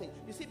you something.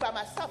 You see, by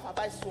myself have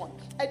I sworn.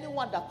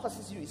 Anyone that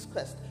curses you is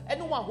cursed.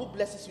 Anyone who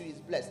blesses you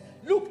is blessed.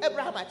 Look,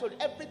 Abraham, I told you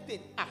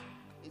everything.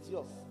 It's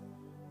yours.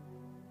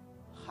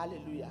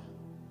 Hallelujah.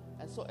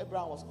 And so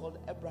Abraham was called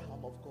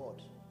Abraham of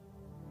God.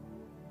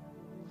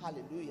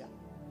 Hallelujah.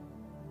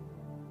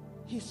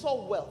 He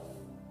saw wealth.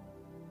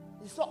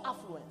 He saw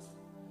affluence.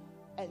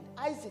 And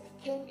Isaac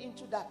came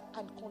into that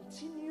and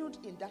continued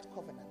in that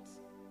covenant.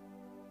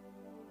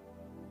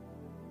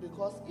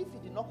 Because if he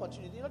did not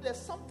continue, there's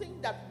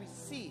something that we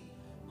see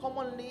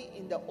commonly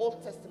in the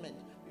Old Testament.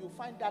 You'll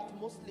find that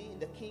mostly in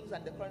the Kings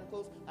and the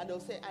Chronicles, and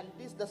they'll say, and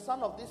this, the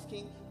son of this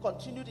king,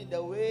 continued in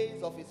the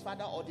ways of his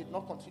father, or did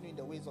not continue in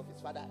the ways of his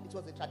father. It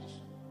was a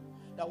tradition.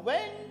 Now,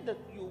 when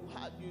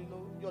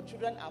your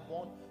children are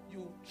born,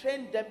 you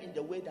train them in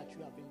the way that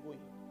you have been going.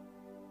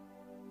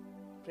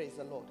 Praise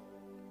the Lord.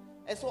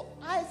 And so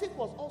Isaac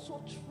was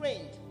also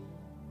trained,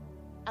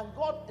 and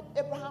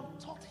Abraham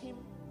taught him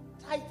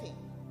tithing,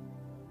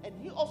 and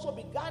he also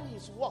began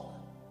his work.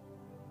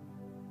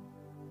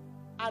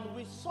 And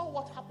we saw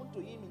what happened to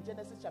him in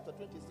Genesis chapter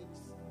 26.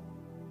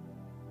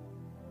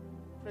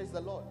 Praise the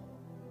Lord.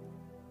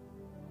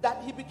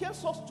 That he became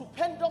so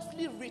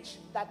stupendously rich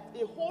that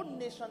a whole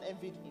nation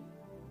envied him.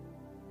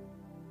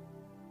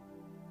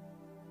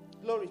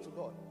 Glory to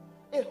God.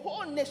 A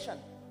whole nation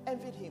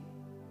envied him.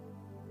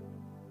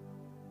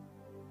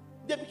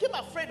 They became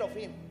afraid of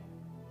him.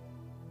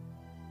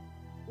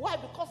 Why?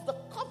 Because the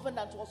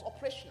covenant was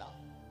operational.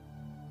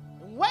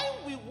 When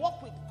we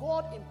walk with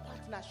God in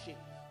partnership,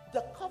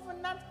 the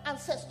covenant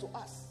answers to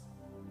us.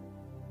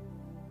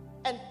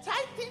 And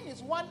tithing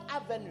is one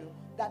avenue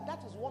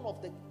that is one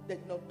of the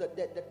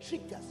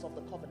triggers of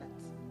the covenant.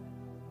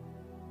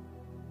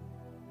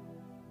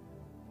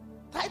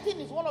 Tithing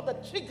is one of the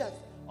triggers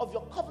of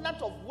your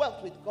covenant of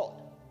wealth with God.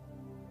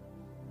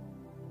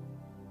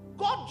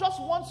 God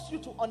just wants you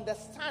to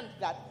understand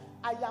that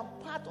I am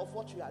part of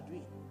what you are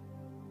doing.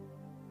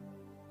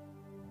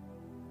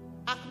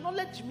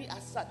 Acknowledge me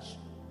as such.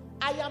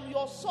 I am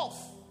your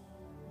source.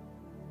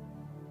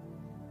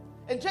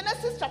 In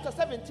Genesis chapter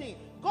 17,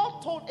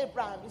 God told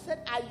Abraham, he said,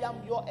 I am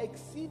your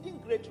exceeding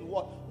great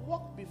reward.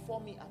 Walk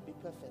before me and be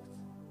perfect.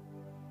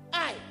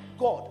 I,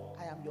 God,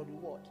 I am your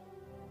reward.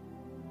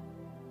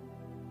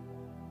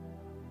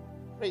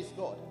 Praise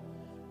God.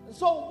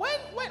 So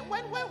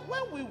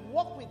when we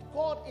walk with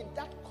God in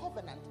that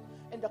covenant,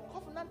 in the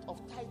covenant of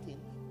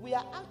tithing, we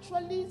are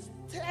actually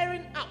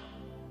stirring up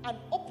and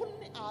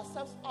opening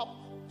ourselves up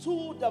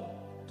to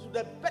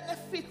the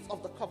benefits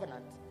of the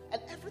covenant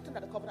and everything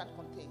that the covenant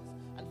contains.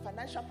 And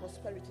financial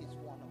prosperity is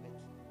one of it.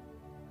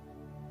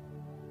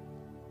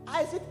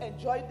 Isaac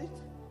enjoyed it.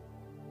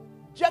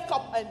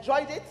 Jacob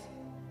enjoyed it.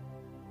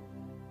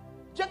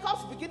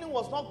 Jacob's beginning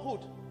was not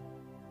good.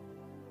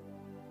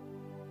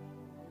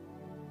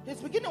 His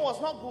beginning was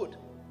not good.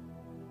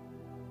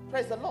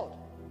 Praise the Lord.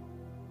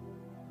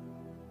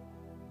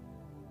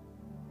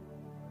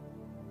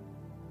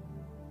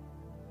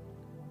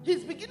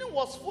 His beginning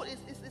was full.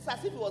 It's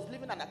as if he was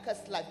living an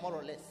accursed life, more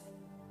or less.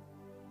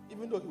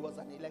 Even though he was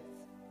an elect.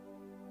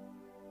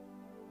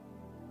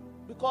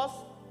 Because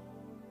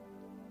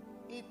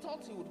he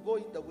thought he would go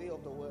in the way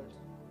of the world.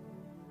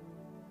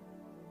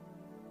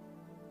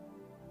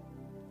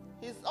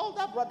 His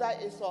older brother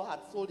Esau had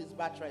sold his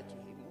birthright to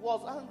him. He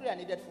was hungry and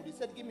needed food. He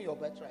said, give me your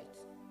birthright.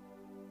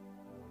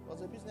 He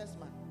was a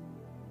businessman.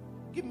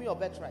 Give me your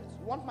birthright.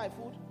 You want my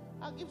food?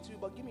 I'll give to you,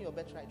 but give me your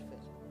birthright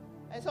first.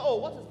 And he said, oh,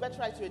 what is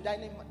birthright to a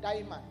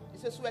dying man? He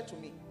said, swear to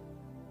me.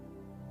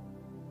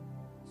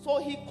 So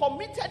he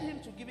committed him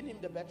to giving him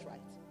the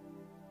birthright.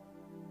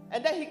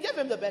 And then he gave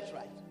him the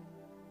birthright.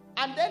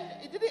 And then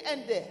it didn't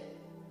end there.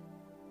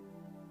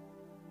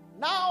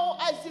 Now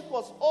Isaac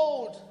was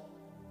old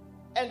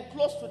and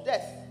close to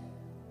death.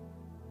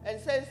 And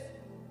says,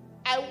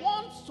 I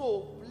want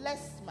to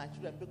bless my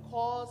children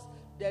because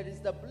there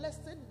is the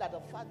blessing that a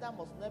father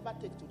must never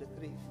take to the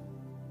grave.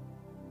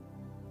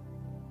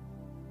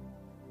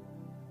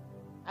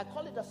 I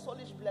call it a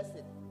soulish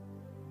blessing.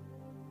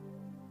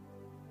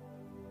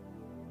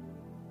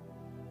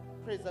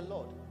 Praise the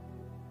Lord.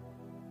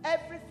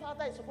 Every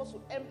father is supposed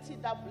to empty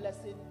that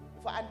blessing.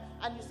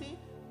 And you see,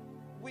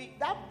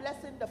 that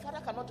blessing, the father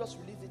cannot just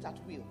release it at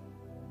will.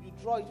 You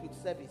draw it with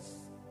service.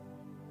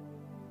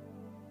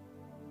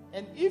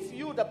 And if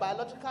you, the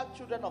biological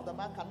children of the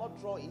man, cannot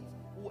draw it,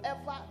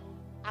 whoever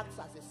acts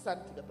as a son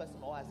to the person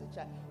or as a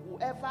child,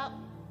 whoever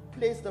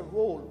plays the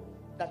role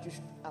that you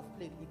should have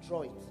played, we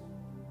draw it.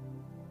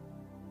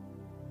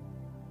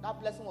 That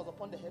blessing was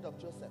upon the head of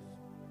Joseph.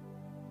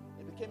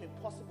 It became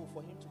impossible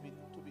for him to be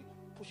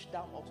pushed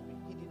down or to be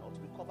hidden or to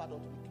be covered or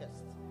to be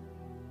cursed.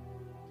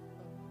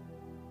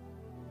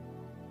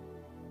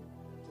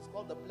 It is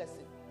called the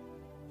blessing.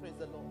 Praise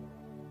the Lord.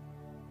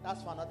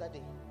 That's for another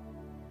day.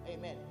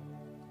 Amen.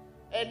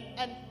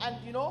 And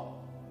you know,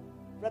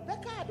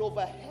 Rebecca had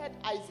overheard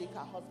Isaac, her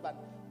husband,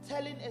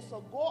 telling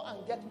Esau, go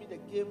and get me the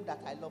game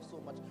that I love so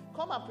much.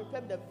 Come and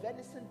prepare the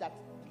venison that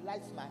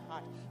delights my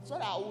heart, so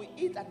that I will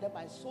eat and then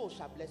my soul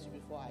shall bless you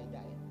before I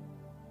die.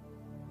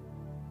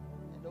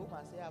 And the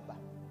woman said, Abba.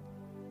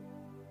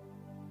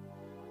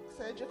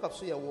 Say, Jacob,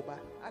 so you're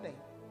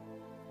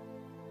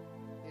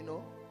you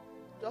know,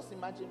 just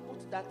imagine,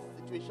 put that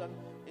situation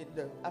in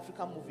the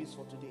African movies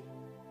for today.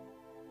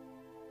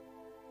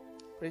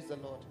 Praise the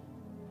Lord.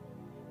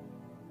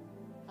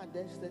 And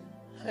then she said,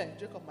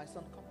 Jacob, my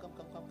son, come.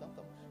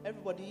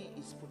 Everybody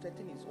is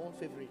protecting his own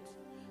favorite.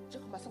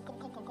 Jacob, my son,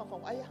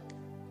 come. Aya,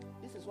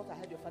 this is what I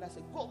heard your father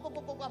say. Go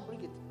and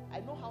bring it. I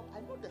know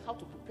how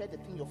to prepare the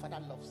thing your father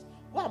loves.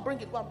 Go and bring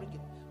it.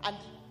 And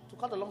to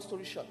cut a long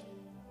story short,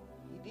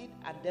 he did,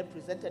 and then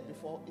presented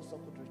before Esau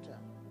could return.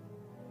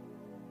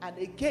 And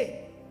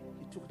again,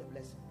 he took the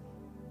blessing.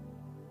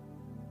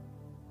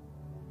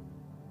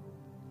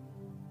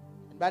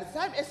 And by the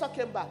time Esau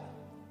came back,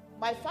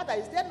 my father,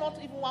 is there not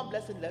even one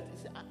blessing left? He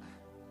said,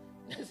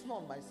 it's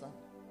not, my son.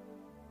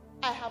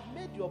 I have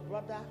made your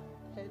brother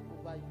head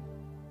over you,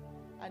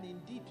 and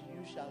indeed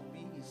you shall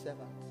be his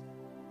servant.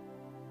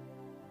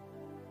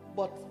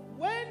 But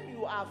when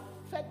you are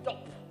fed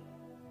up,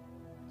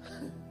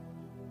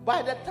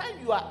 by the time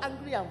you are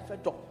angry and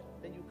fed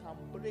up, then you can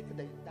break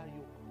that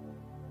yoke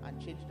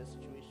and change the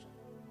situation.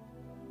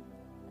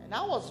 And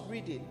I was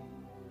reading,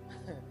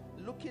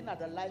 looking at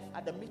the life,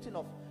 at the meeting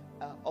of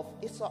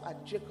Esau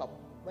and Jacob,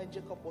 when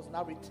Jacob was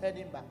now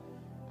returning back.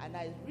 And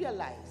I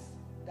realized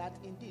that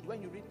indeed,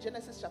 when you read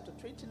Genesis chapter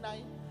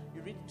 29,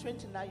 you read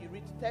 29, you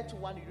read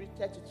 31, you read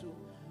 32,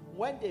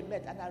 when they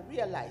met, and I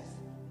realized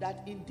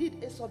that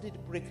indeed Esau did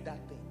break that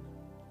thing.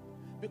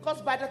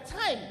 Because by the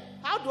time,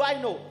 how do I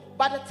know?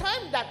 By the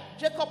time that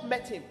Jacob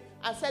met him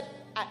and said,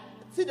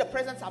 see the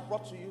presents I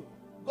brought to you.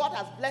 God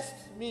has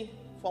blessed me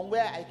from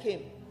where I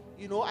came.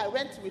 I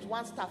went with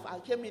one staff. I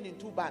came in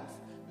 2 bands.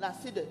 Now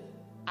see,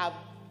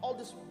 all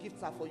these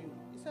gifts are for you.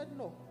 He said,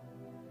 no,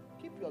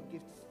 keep your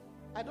gifts.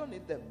 I don't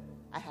need them.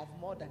 I have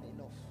more than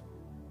enough.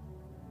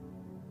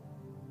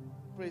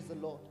 Praise the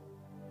Lord.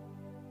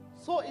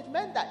 So it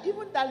meant that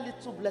even that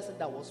little blessing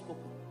that was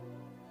spoken,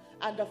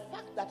 and the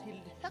fact that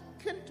he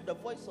hearkened to the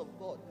voice of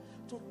God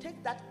to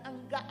take that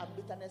anger and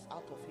bitterness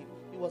out of him,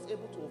 he was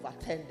able to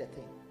overturn the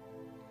thing,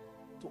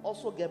 to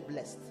also get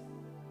blessed.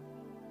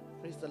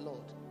 Praise the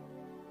Lord.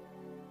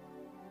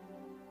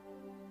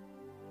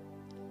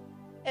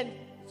 And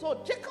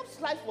so Jacob's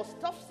life was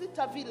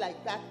topsy-turvy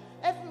like that.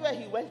 Everywhere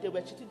he went, they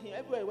were cheating him.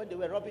 Everywhere he went, they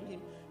were robbing him.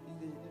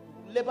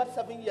 He labored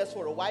 7 years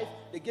for a wife.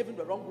 They gave him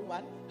the wrong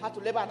woman. Had to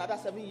labor another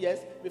 7 years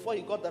before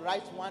he got the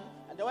right one.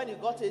 And then when he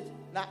got it,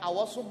 now I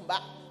was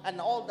back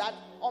and all that,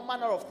 all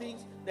manner of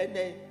things. Then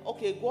they,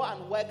 okay, go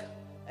and work.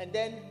 And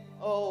then,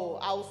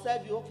 I'll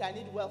serve you. Okay, I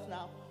need wealth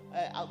now.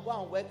 I'll go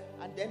and work.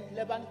 And then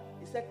Laban,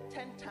 he said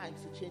 10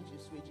 times he changed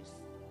his wages.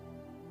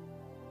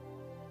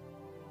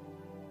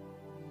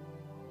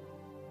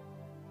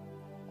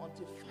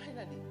 Until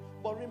finally,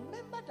 but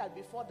remember that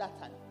before that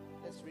time,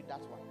 let's read that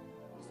one.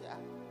 You say,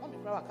 Mommy,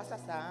 one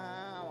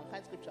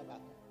kind scripture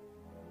back.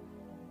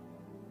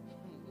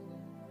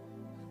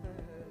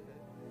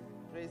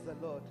 Praise the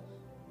Lord.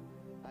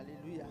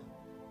 Hallelujah.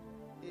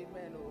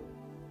 Amen. Oh.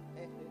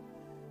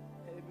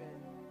 Amen.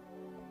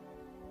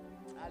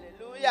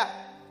 Hallelujah.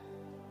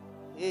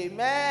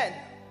 Amen.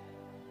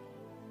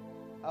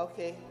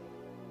 Okay.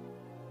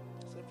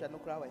 Scripture no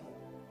cry.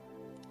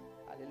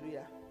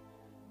 Hallelujah.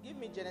 Give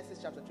me Genesis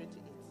chapter 28.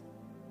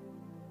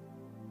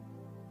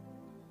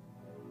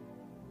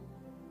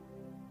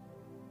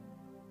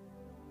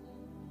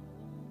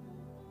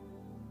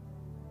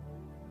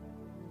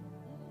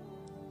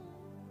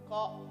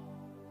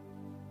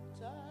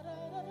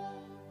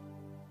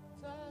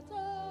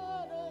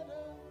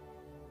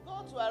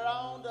 Go to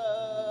around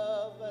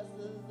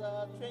verses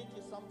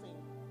 20 something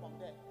from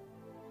there.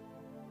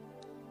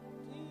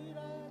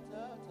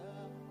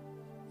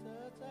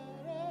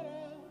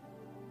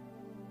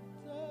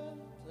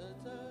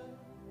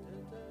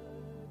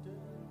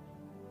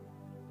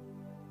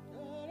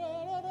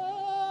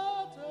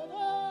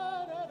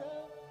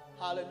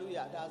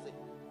 Hallelujah, that's it.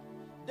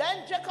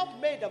 Then Jacob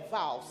made a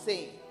vow,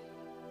 saying,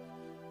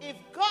 if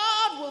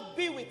God will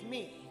be with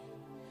me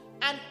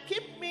and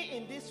keep me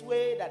in this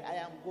way that I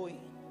am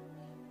going,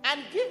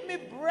 and give me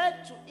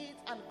bread to eat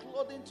and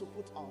clothing to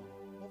put on.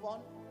 Move on.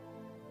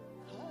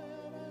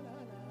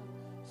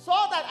 So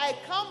that I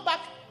come back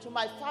to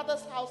my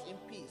father's house in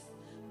peace,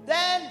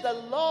 then the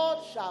Lord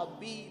shall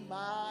be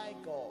my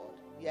God.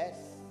 Yes.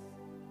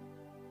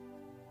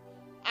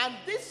 And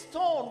this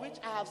stone which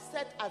I have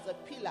set as a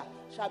pillar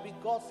shall be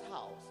God's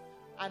house.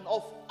 And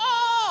of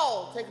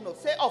all, take note,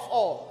 say of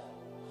all,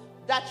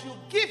 that you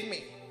give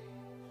me,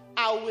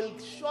 I will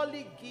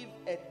surely give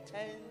a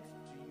tenth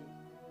to you.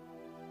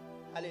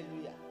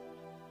 Hallelujah.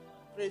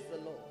 Praise the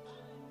Lord.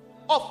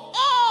 Of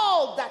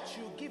all that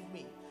you give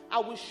me, I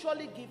will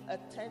surely give a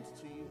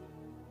tenth to you.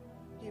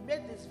 He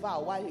made this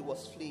vow while he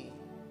was fleeing.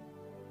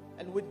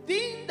 And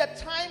within the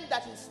time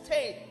that he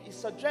stayed, he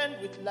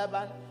sojourned with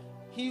Laban,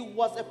 he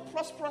was a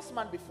prosperous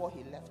man before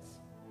he left.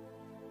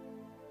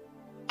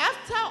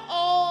 After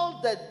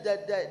all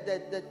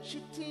the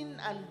cheating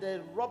and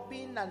the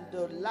robbing and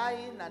the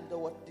lying and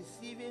the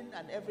deceiving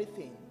and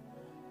everything,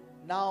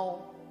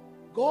 now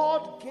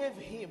God gave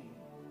him,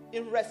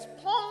 in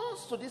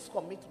response to this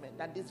commitment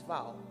and this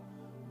vow,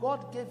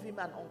 God gave him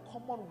an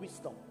uncommon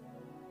wisdom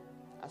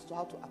as to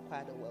how to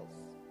acquire the wealth.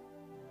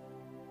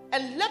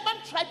 And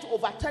Laban tried to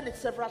overturn it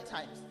several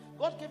times.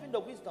 God gave him the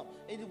wisdom.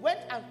 And he went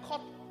and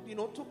cut,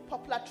 2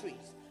 poplar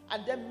trees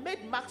and then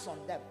made marks on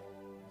them.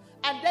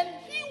 And then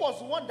he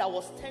was one that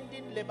was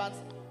tending Laban's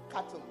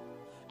cattle.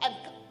 And,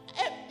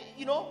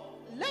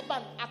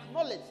 Laban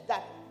acknowledged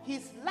that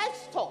his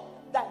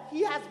livestock, that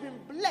he has been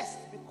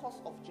blessed because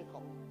of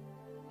Jacob.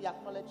 He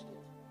acknowledged it.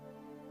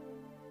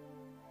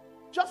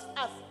 Just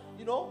as,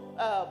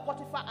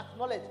 Potiphar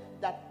acknowledged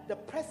that the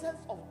presence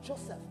of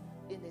Joseph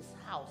in his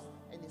house,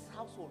 in his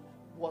household,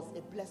 was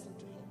a blessing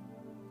to him.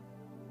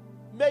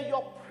 May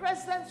your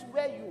presence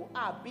where you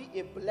are be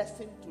a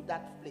blessing to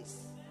that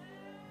place.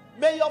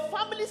 May your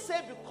family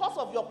say, because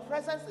of your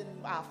presence in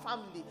our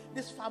family,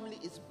 this family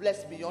is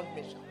blessed beyond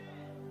measure.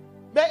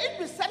 May it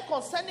be said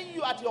concerning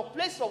you at your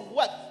place of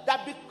work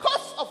that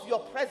because of your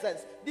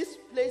presence, this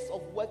place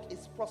of work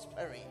is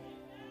prospering.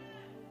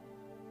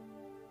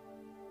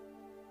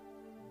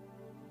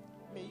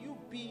 May you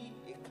be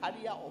a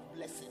carrier of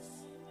blessings.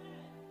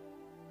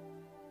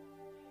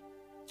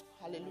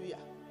 Hallelujah.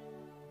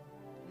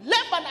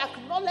 Laban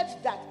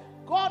acknowledged that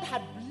God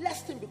had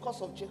blessed him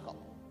because of Jacob.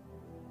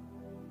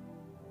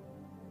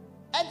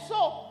 And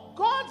so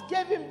God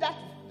gave him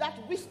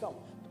that wisdom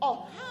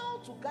on how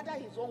to gather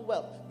his own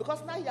wealth.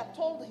 Because now he had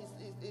told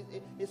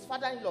his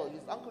father-in-law,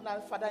 his uncle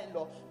and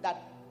father-in-law,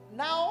 that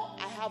now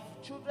I have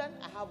children,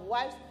 I have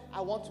wives,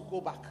 I want to go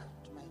back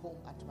to my home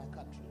and to my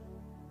country.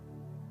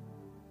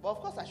 But of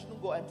course I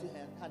shouldn't go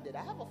empty-handed.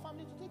 I have a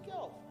family to take care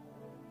of.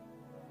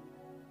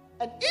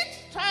 And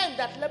each time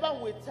that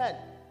Laban will turn,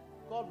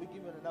 God will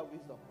give him another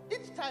wisdom.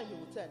 Each time he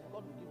will turn,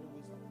 God will give him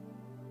wisdom.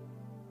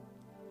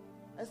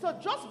 And so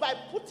just by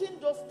putting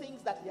those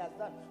things that he has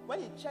done,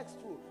 when he checks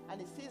through and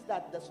he sees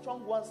that the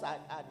strong ones are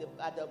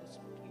the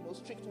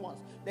strict ones,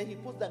 then he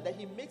puts them, then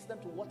he makes them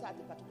to water at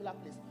a particular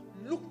place.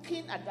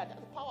 Looking at that,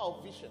 the power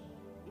of vision.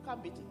 You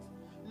can't beat it.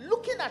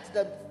 Looking at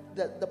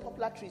the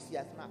popular trees he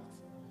has marked.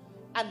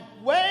 And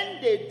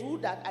when they do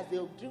that, as they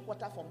drink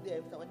water from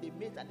there, when they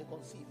mate and they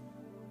conceive,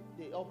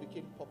 they all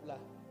became popular,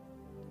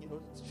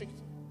 strict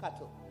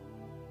cattle.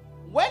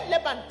 When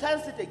Laban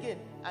turns it again,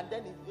 and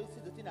then he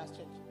sees the thing has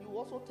changed, he will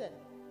also turn.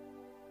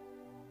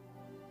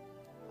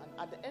 And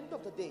at the end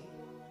of the day,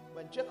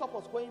 when Jacob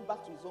was going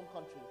back to his own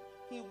country,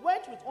 he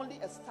went with only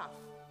a staff,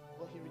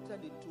 but he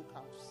returned in 2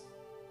 camps.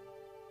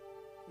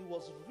 He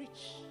was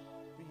rich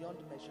beyond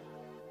measure.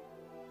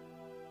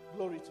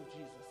 Glory to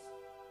Jesus.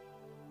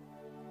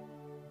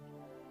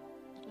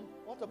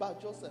 What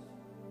about Joseph?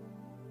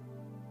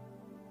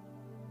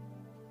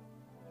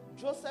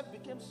 Joseph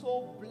became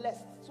so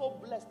blessed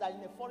that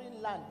in a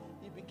foreign land,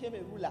 he became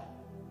a ruler.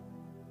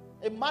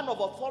 A man of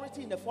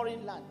authority in a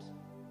foreign land.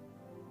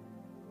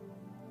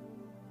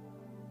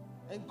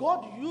 And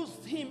God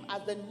used him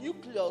as the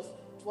nucleus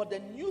for the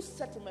new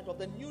settlement of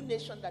the new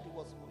nation that he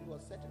was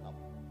setting up.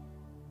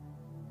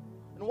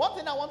 And one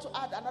thing I want to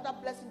add, another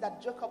blessing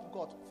that Jacob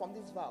got from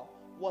this vow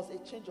was a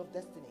change of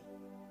destiny.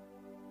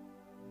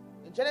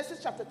 In Genesis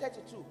chapter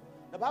 32,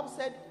 the Bible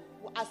said,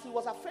 as he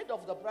was afraid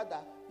of the brother,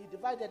 he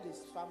divided his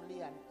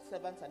family and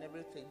servants and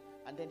everything,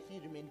 and then he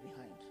remained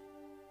behind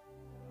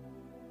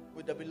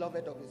with the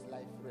beloved of his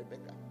life,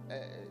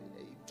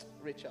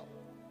 Rachel.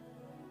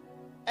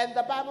 And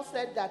the Bible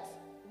said that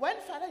when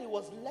finally he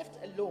was left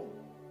alone,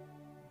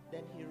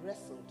 then he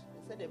wrestled.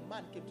 He said a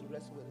man came to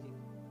wrestle with him.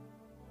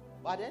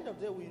 But at the end of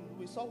the day,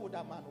 we saw who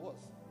that man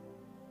was.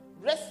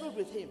 Wrestled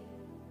with him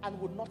and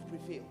would not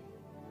prevail.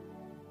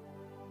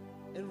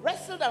 And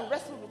wrestled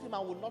with him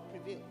and would not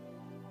prevail.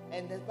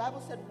 And the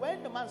Bible said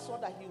when the man saw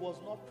that he was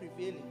not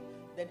prevailing,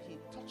 then he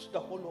touched the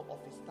hollow of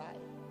his thigh.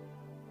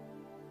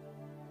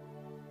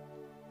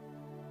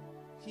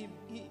 He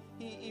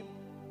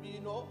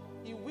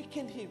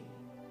weakened him.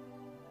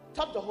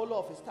 Touched the hollow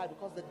of his thigh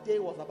because the day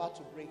was about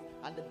to break,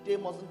 and the day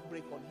mustn't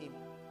break on him.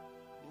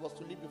 He was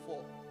to live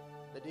before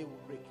the day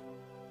would break.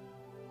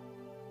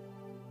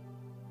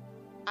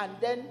 And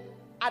then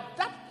at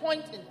that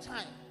point in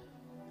time,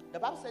 the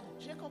Bible said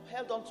Jacob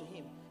held on to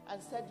him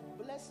and said,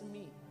 bless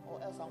me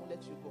or else I won't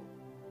let you go.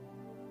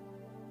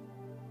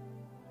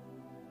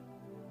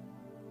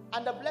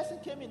 And the blessing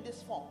came in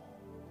this form.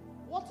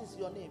 What is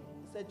your name?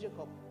 He said,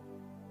 Jacob.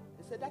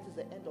 He said, that is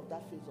the end of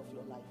that phase of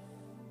your life.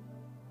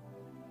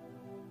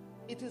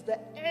 It is the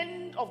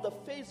end of the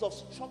phase of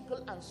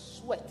struggle and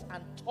sweat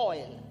and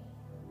toil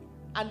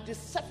and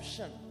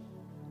deception.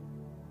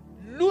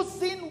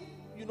 Losing,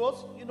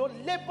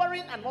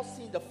 laboring and not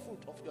seeing the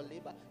fruit of your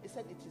labor. He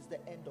said it is the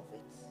end of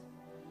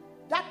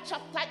it. That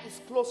chapter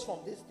is closed from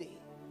this day.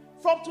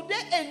 From today,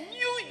 a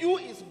new you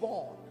is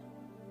born.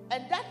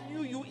 And that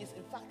new you is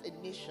in fact a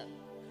nation.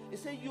 He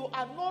said, you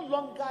are no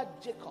longer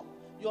Jacob.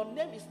 Your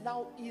name is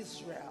now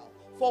Israel.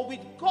 For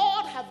with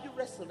God have you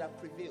wrestled and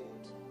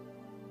prevailed.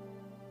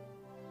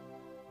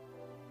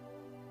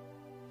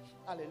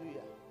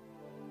 Hallelujah.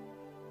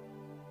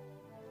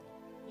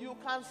 You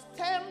can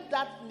stem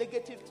that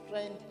negative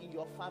trend in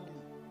your family.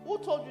 Who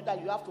told you that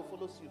you have to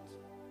follow suit?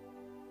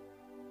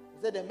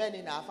 He said the men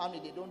in our family,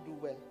 they don't do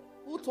well.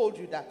 Who told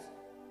you that?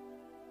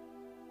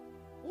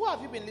 Who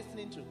have you been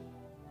listening to?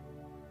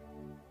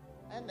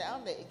 And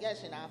the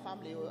girls in our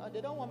family,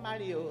 they don't want to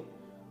marry you.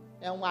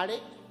 And worry.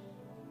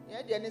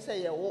 Yeah, the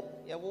say you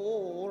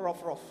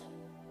rough.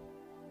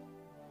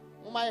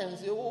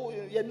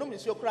 You know,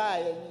 Miss, you cry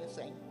and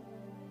saying.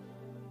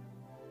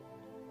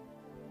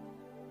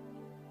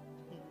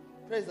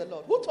 Praise the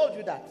Lord. Who told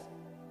you that?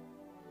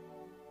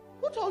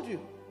 Who told you?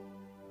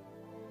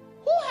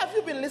 Who have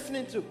you been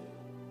listening to?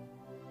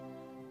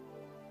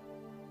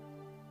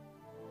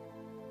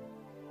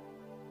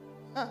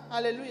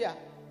 Hallelujah.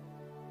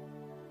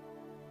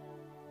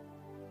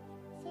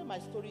 Say my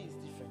story is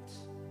different.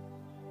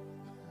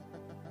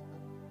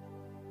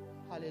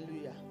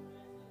 Hallelujah.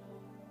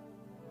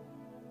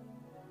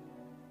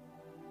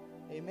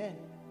 Amen.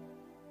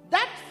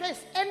 That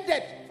phase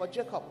ended for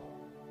Jacob,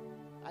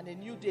 and a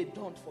new day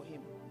dawned for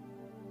him.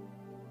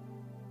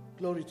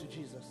 Glory to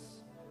Jesus.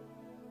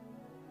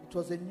 It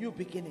was a new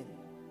beginning.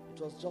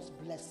 It was just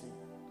blessing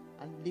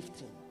and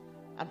lifting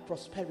and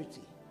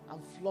prosperity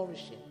and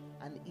flourishing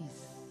and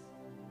ease.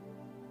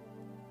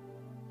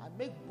 I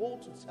make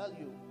bold to tell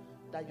you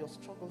that your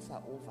struggles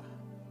are over.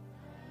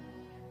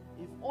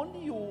 If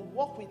only you will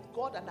walk with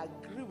God and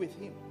agree with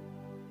Him,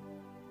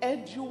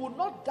 and you will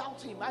not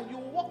doubt Him, and you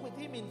will walk with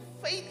Him in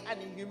faith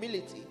and in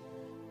humility,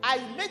 I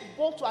make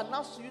bold to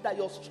announce to you that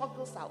your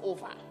struggles are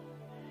over.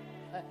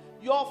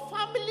 Your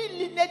family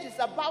lineage is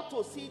about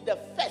to see the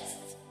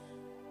first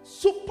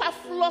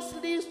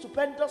superfluously,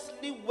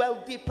 stupendously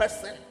wealthy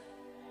person.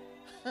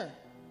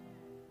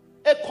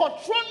 A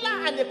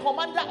controller and a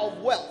commander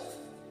of wealth.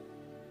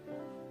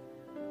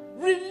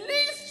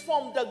 Released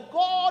from the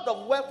God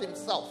of wealth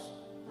himself,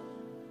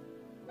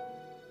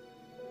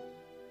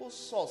 whose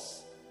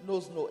source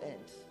knows no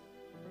end.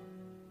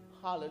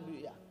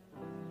 Hallelujah.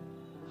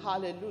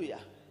 Hallelujah.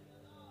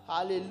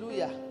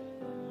 Hallelujah.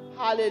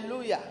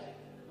 Hallelujah.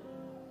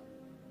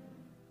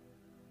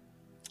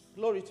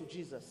 Glory to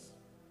Jesus.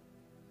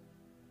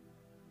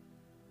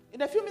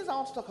 In a few minutes, I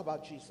want to talk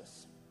about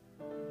Jesus.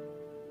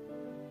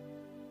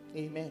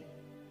 Amen.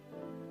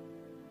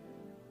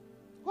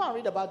 Go and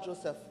read about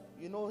Joseph.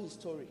 You know his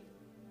story.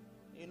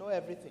 You know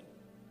everything.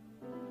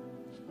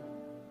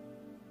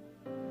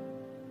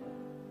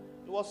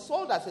 He was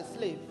sold as a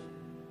slave,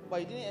 but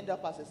he didn't end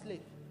up as a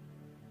slave.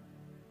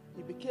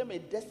 He became a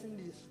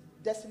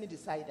destiny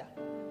decider.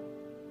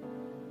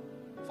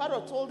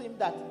 Pharaoh told him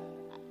that,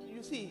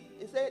 you see,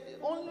 he said,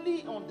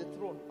 only on the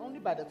throne, only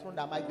by the throne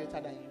am I greater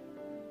than you.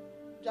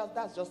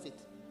 That's just it.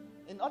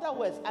 In other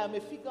words, I am a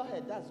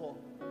figurehead, that's all.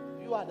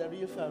 You are the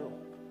real Pharaoh.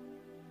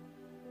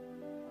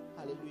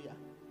 Hallelujah.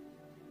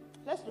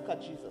 Let's look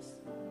at Jesus.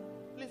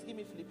 Please give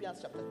me Philippians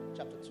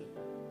chapter 2.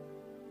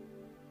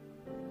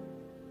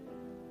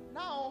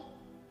 Now,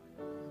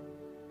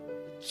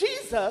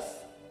 Jesus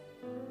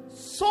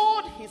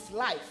sold his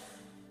life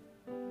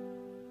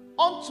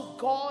unto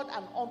God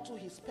and unto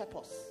his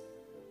purpose.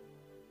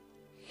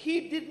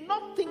 He did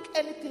not think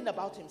anything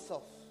about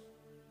himself.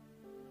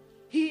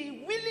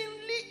 He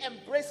willingly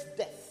embraced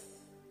death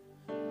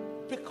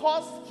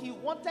because he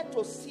wanted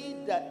to see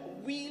the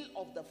will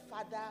of the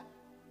Father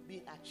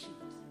be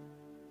achieved.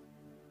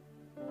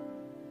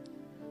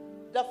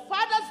 The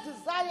Father's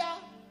desire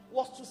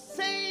was to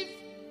save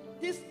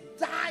this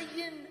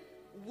dying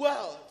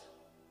world.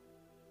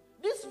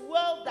 This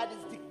world that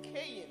is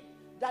decaying,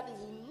 that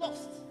is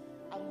lost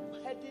and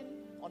heading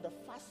on the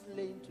fast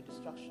lane to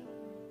destruction.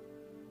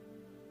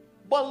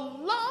 But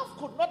love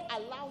could not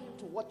allow him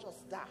to watch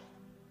us die.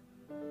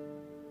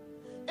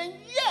 And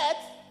yet,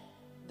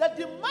 the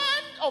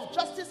demand of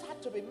justice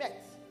had to be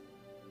met.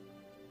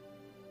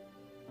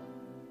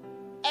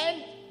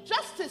 And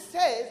justice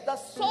says the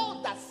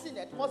soul that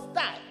sinneth must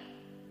die.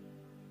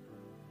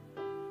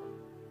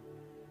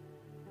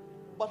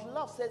 But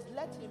love says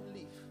let him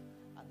live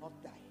and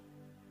not die.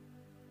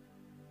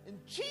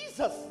 And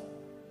Jesus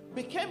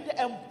became the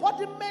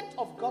embodiment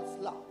of God's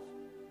love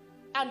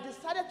and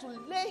decided to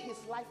lay his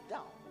life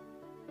down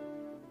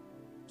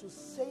to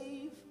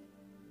save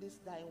this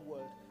dying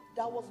world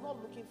that was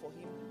not looking for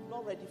him,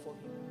 not ready for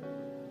him.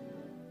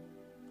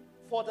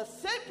 For the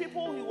same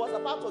people he was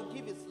about to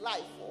give his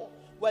life for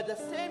were the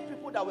same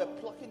people that were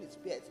plucking his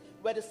beard,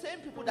 were the same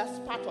people that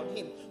spat on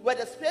him, were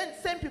the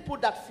same people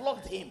that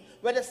flogged him,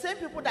 were the same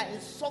people that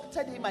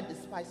insulted him and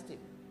despised him.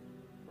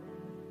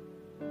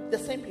 The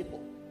same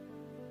people.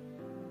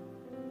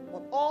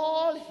 But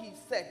all he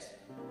said,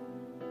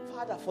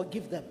 Father,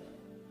 forgive them,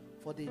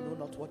 for they know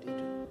not what they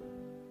do.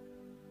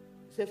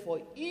 He said,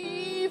 for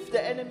if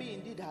the enemy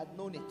indeed had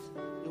known it,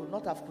 he would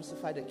not have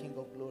crucified the King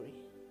of glory.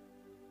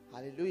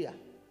 Hallelujah.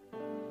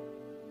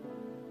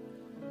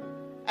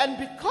 And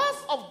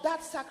because of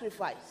that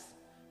sacrifice,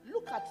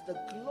 look at the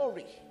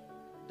glory,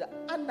 the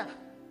honor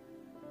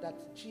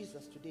that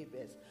Jesus today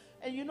bears.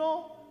 And you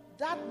know,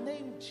 that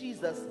name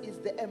Jesus is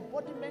the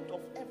embodiment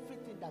of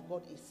everything that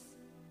God is.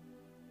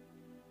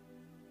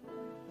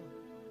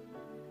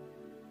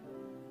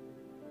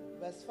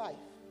 Verse 5.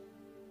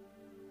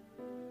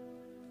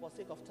 For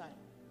sake of time.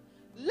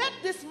 Let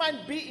this mind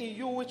be in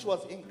you which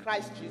was in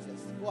Christ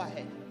Jesus. Go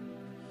ahead.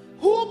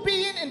 Who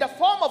being in the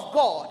form of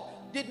God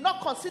did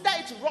not consider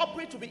it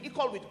robbery to be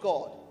equal with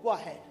God. Go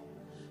ahead.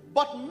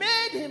 But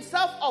made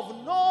himself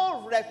of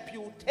no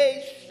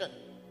reputation.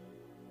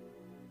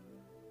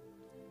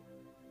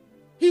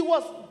 He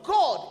was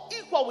God,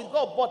 equal with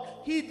God,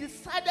 but he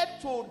decided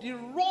to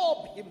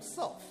derobe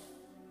himself.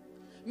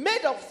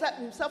 Made of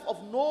himself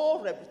of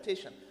no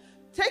reputation,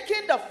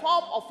 taking the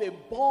form of a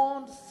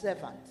bond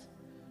servant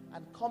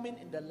and coming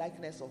in the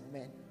likeness of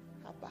men.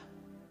 Abba,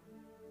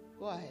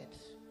 go ahead.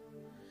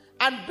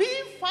 And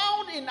being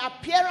found in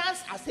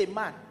appearance as a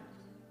man.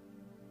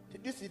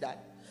 Did you see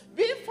that?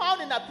 Being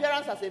found in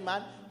appearance as a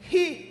man,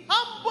 he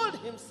humbled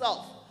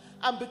himself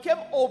and became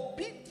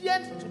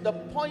obedient to the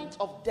point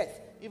of death,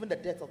 even the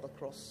death of the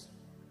cross.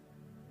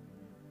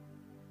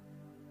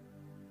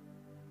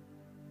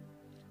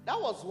 That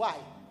was why,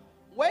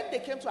 when they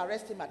came to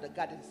arrest him at the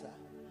garden, sir,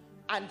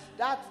 and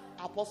that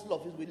apostle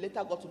of his, we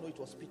later got to know it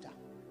was Peter,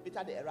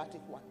 the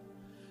erratic one,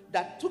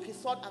 that took his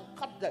sword and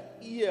cut the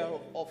ear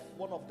of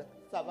one of the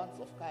servants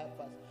of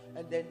Caiaphas.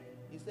 And then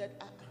he said,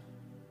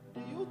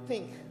 do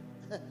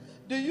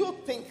you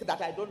think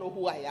that I don't know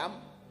who I am?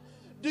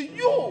 Do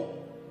you,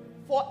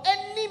 for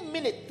any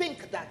minute,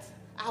 think that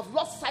I have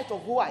lost sight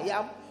of who I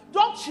am?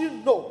 Don't you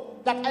know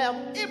that I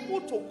am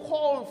able to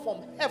call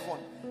from heaven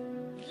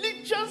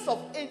legions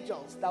of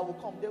angels that will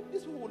come?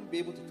 These people wouldn't be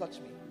able to touch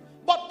me.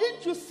 But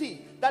didn't you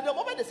see that the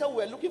moment they said we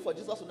were looking for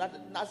Jesus in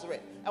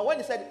Nazareth, and when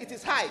he said it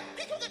is high,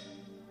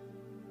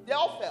 they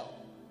all fell.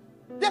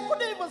 They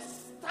couldn't even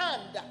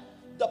stand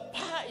the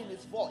power in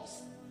his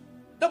voice.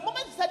 The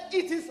moment he said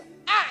it is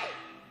I,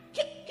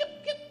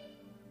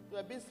 they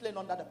were being slain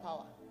under the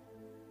power.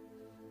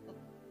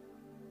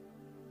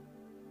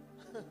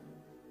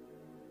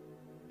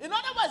 In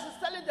other words, he's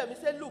telling them, he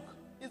said, look,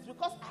 it's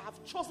because I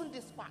have chosen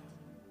this path.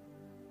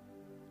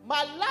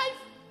 My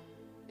life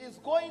is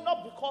going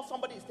up because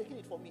somebody is taking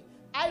it from me.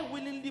 I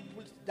willingly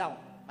put it down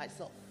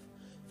myself.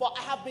 For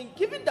I have been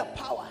given the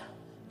power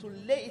to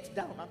lay it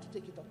down and to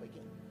take it up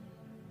again.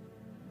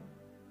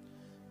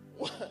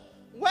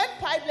 When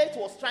Pilate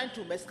was trying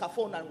to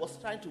mescaphone and was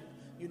trying to,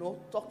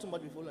 talk to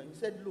much before, he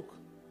said, look,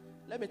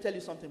 let me tell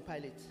you something,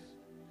 Pilate.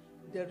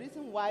 The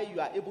reason why you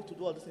are able to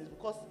do all these things is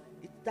because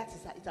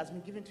it has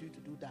been given to you to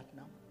do that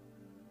now.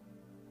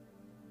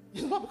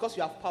 It's not because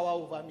you have power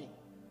over me.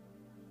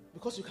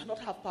 Because you cannot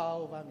have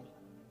power over me.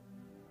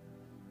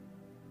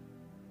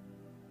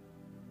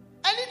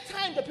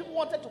 Anytime the people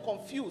wanted to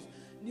confuse,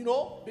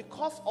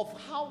 because of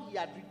how he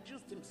had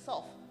reduced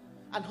himself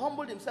and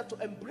humbled himself to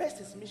embrace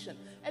his mission.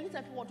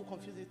 Anytime people want to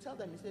confuse you, tell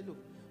them, he said, look,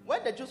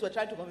 when the Jews were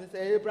trying to confuse, they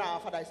said,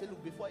 Abraham, father, I said,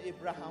 look, before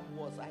Abraham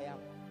was, I am.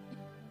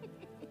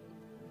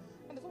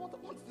 And they said,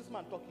 what is this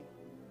man talking?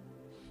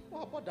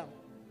 What about them?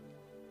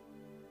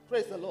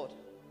 Praise the Lord.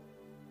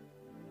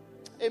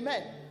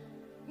 Amen.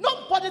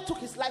 Nobody took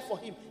his life for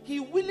him. He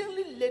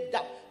willingly laid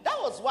down. That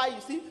was why,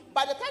 you see,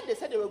 by the time they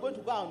said they were going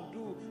to go and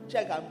do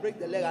check and break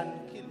the leg and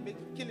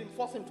kill him,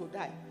 force him to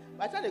die,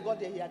 by the time they got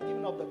there, he had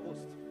given up the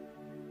ghost.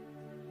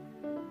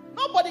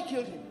 Nobody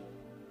killed him.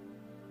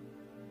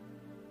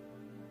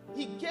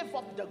 He gave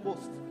up the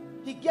ghost.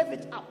 He gave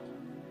it up.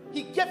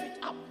 He gave it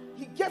up.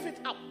 He gave it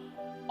up.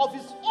 Of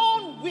his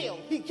own will,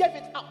 he gave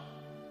it up.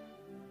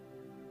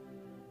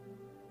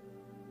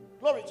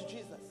 Glory to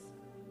Jesus.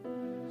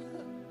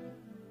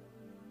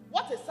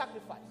 What a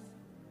sacrifice.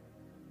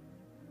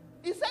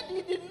 He said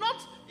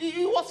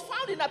he was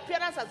found in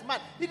appearance as man.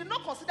 He did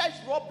not consider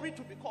his robbery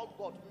to be called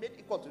God, made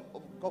equal to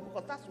God,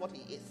 because that's what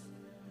he is.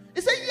 He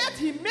said, yet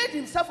he made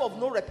himself of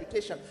no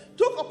reputation,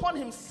 took upon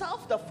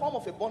himself the form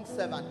of a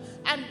bondservant,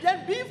 and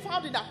then being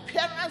found in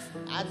appearance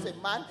as a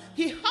man,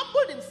 he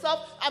humbled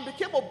himself and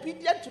became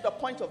obedient to the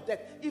point of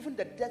death, even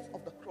the death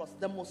of the cross,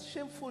 the most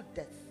shameful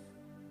death.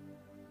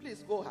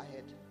 Please go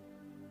ahead.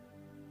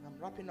 I'm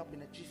wrapping up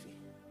in a jiffy.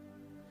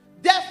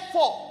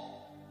 Therefore,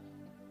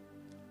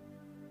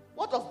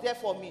 what does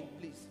therefore mean,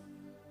 please?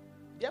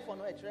 Therefore,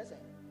 no address.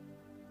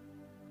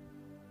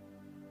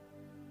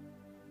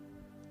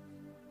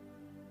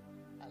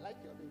 I like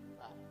your name.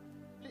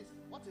 Please,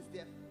 what is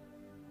therefore?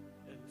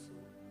 And so,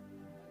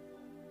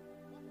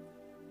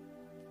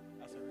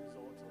 as a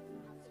result of.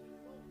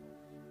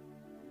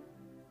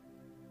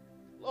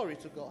 Glory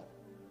to God.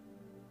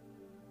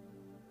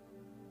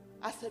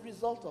 As a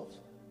result of.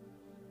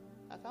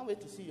 I can't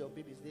wait to see your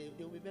babies.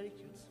 They'll be very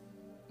cute.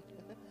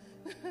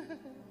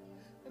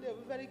 They'll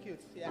be very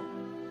cute, yeah.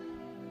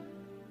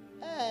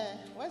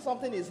 When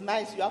something is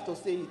nice, you have to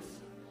say it.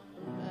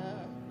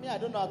 Me, I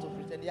don't know how to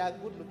pretend. They are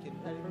good looking,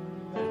 very,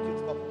 very cute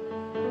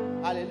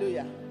couple.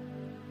 Hallelujah.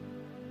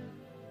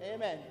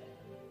 Amen.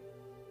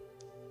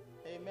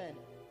 Amen.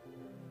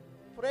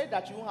 Pray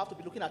that you won't have to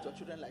be looking at your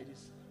children like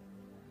this.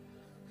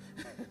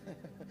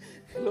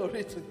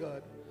 Glory to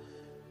God.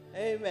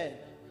 Amen.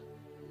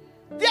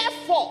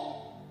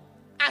 Therefore,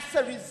 as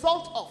a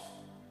result of,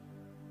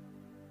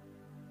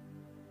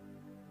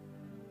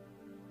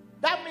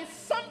 that means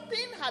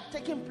something had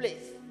taken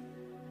place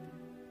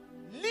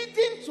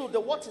leading to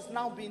what is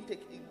now being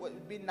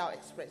now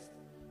expressed.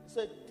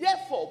 So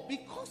therefore,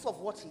 because of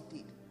what he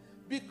did,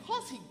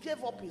 because he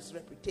gave up his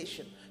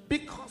reputation,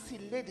 because he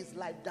laid his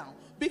life down,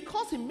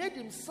 because he made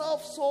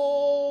himself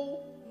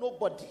so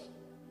nobody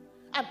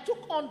and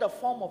took on the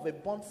form of a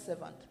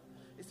bondservant,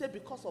 he said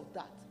because of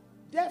that,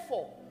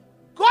 therefore,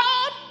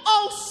 God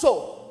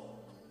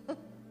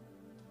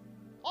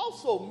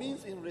also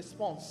means in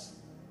response.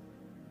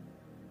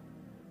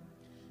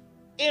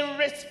 In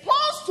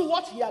response to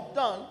what he had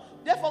done,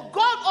 therefore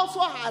God also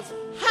has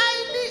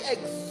highly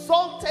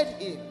exalted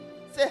him.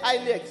 Say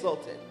highly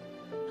exalted.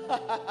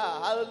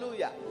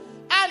 Hallelujah.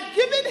 And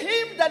given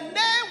him the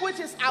name which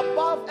is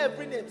above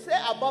every name. Say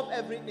above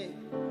every name.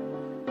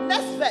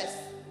 Next verse.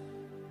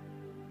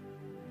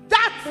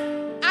 That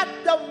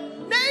at the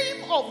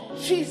name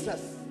of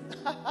Jesus,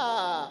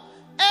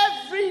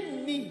 every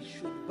knee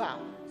should bow.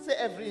 Say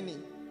every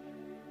knee.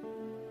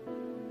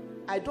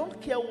 I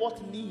don't care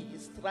what knee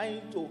is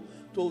trying to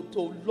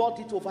lord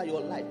it over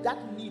your life. That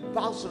knee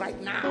bows right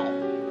now.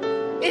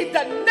 In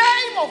the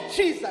name of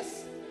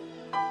Jesus.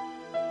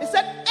 He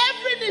said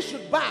every knee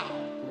should bow.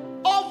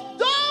 Of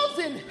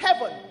those in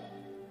heaven,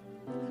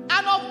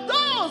 and of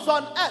those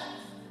on earth,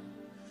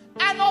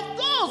 and of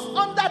those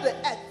under the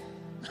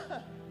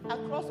earth,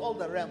 across all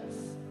the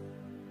realms.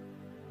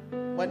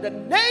 When the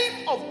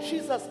name of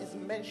Jesus is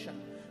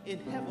mentioned in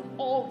heaven,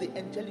 all the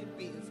angelic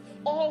beings,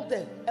 all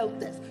the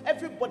elders,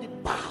 everybody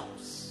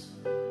bows.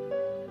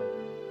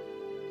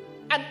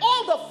 And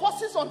all the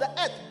forces on the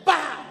earth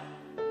bow.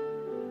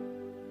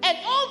 And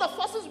all the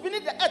forces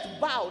beneath the earth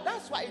bow.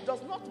 That's why it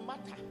does not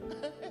matter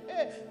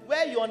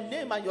where your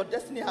name and your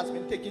destiny has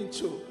been taken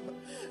to.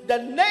 The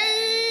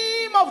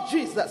name of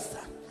Jesus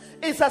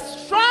is a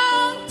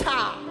strong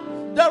tower.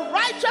 The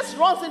righteous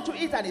runs into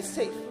it and is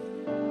safe.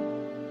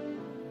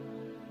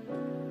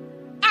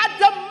 At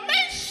the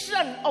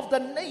mention of the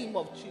name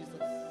of Jesus,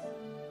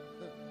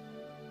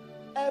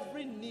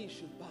 every knee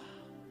should bow,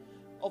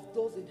 of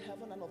those in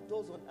heaven and of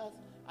those on earth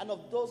and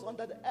of those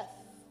under the earth.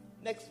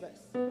 Next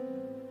verse.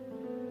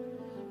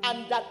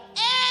 And that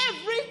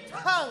every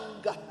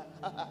tongue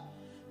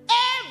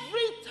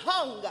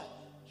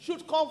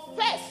should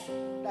confess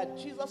that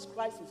Jesus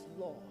Christ is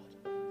Lord,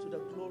 to the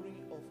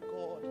glory of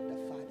God the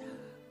Father.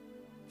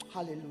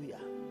 Hallelujah.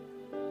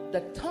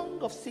 The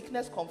tongue of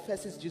sickness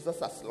confesses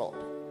Jesus as Lord.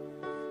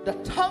 The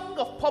tongue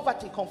of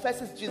poverty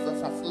confesses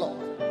Jesus as Lord.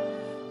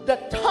 The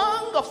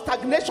tongue of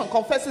stagnation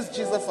confesses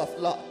Jesus as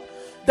Lord.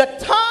 The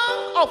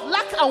tongue of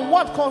lack and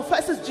want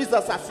confesses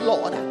Jesus as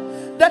Lord.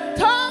 The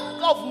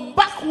tongue of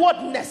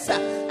backwardness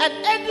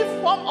and any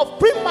form of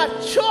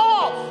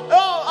premature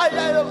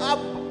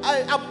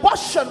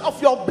abortion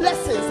of your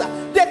blessings,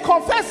 they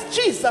confess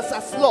Jesus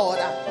as Lord.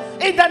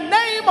 In the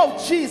name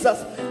of Jesus,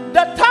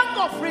 the tongue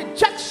of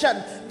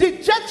rejection,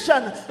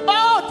 dejection,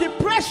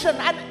 depression,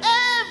 and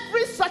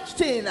every such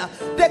thing,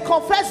 they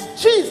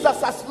confess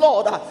Jesus as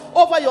Lord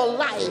over your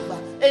life.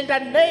 In the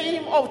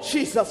name of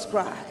Jesus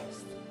Christ.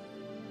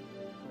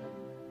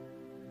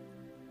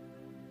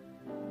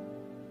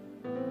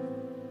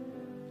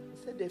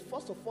 They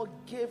first of all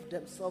gave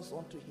themselves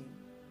unto him.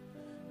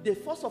 They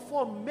first of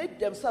all made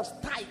themselves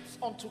tithes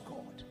unto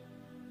God.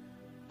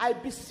 I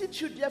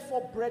beseech you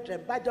therefore,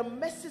 brethren, by the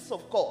mercies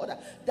of God,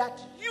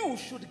 that you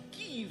should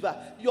give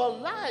your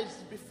lives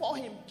before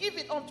him, give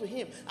it unto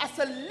him as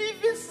a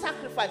living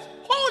sacrifice,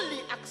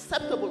 wholly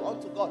acceptable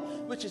unto God,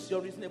 which is your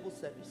reasonable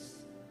service.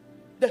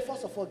 They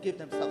first of all gave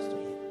themselves to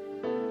him.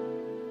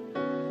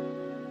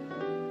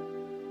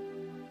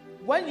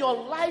 When your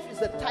life is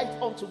a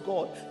tithe unto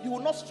God, you will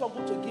not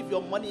struggle to give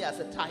your money as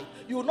a tithe.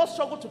 You will not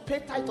struggle to pay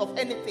tithe of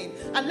anything.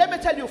 And let me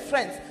tell you,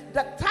 friends,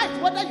 the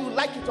tithe, whether you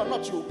like it or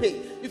not, you will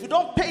pay. If you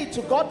don't pay it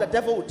to God, the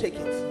devil will take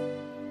it.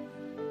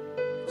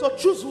 So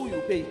choose who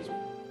you pay it to.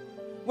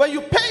 When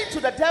you pay it to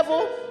the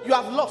devil, you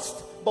have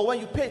lost. But when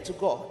you pay it to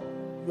God,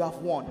 you have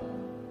won.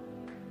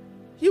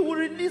 He will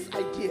release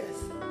ideas.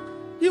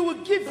 He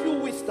will give you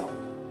wisdom.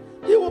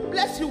 He will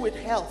bless you with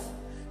health.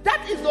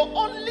 That is the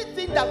only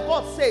thing that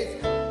God says.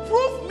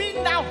 Prove me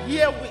now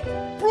herewith.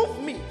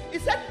 Prove me. He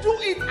said, do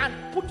it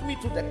and put me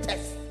to the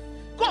test.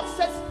 God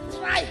says,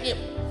 try him.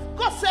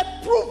 God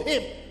said, prove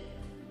him.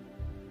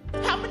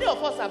 How many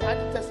of us have had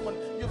a testimony?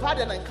 You've had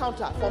an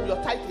encounter from your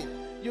tithing.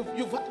 You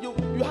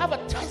have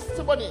a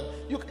testimony.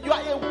 You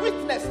are a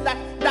witness that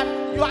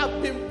you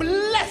have been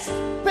blessed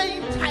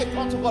paying tithe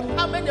unto God.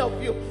 How many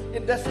of you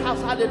in this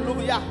house?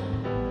 Hallelujah.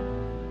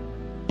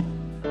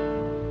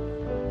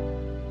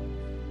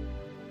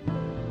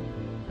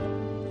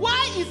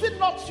 Is it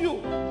not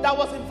you that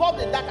was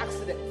involved in that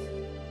accident?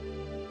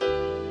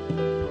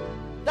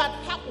 That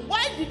happened.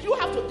 Why did you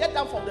have to get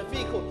down from the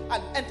vehicle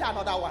and enter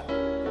another one?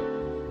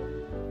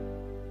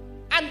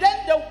 And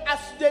then as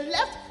they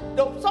left,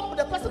 the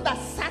person that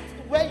sat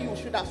where you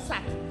should have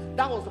sat,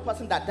 that was the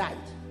person that died.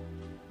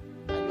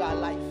 And you are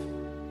alive.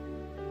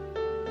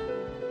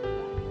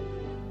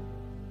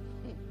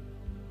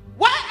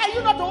 Why are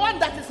you not the one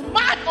that is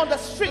mad on the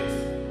streets,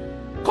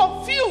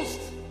 confused,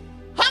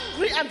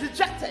 hungry and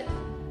dejected?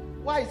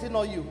 Why is it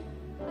not you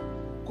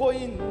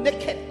going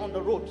naked on the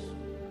road?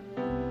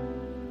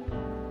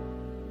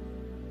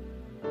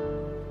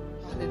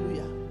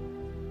 Hallelujah.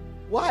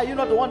 Why are you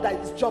not the one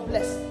that is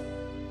jobless?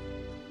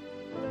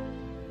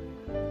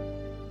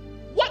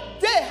 What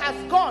day has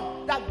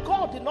gone that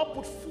God did not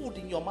put food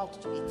in your mouth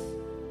to eat?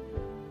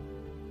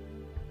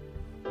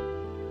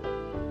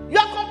 You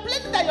are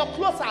complaining that your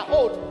clothes are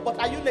old, but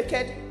are you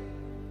naked?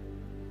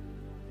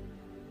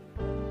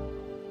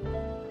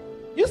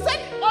 You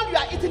said all you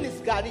are eating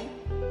is gari.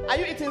 Are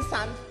you eating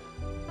sand?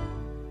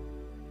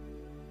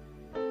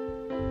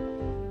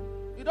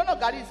 You don't know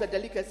gari is a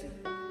delicacy.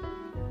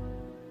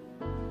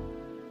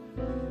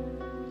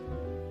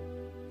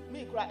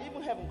 Me,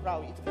 even heaven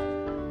crowd eat gari.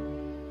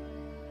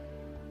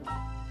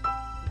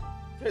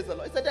 Praise the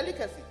Lord. It's a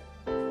delicacy.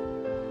 And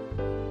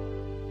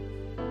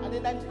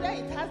in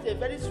Nigeria, it has a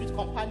very sweet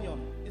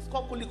companion. It's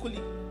called kuli kuli.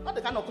 Not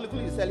the kind of kuli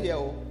kuli you sell here.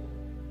 Oh.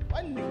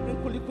 When you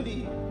bring kuli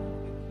kuli,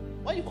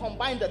 when you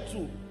combine the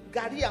two,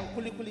 gari and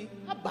kuli kuli,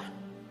 haba,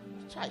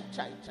 chai.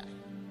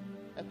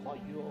 I call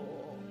you.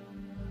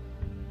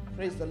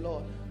 Praise the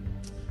Lord.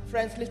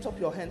 Friends, lift up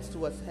your hands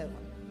towards heaven.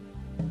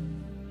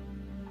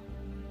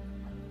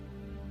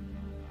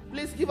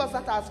 Please give us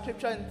that our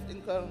scripture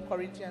in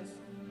Corinthians.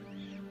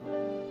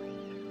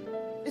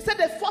 He said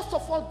they first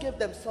of all gave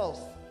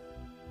themselves.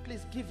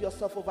 Please give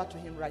yourself over to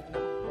him right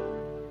now.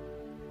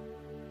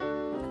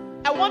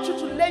 I want you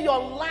to lay your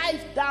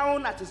life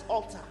down at his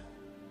altar.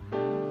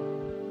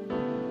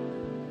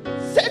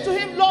 Say to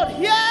him, Lord,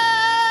 here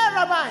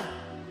am I.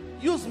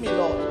 Use me,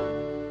 Lord.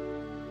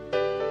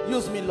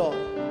 Use me, Lord.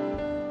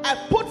 I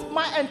put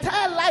my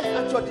entire life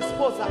at your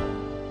disposal.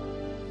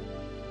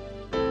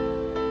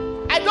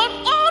 I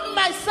don't own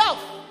myself.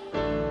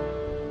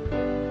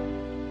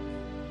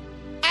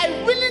 I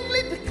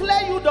willingly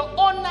declare you the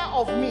owner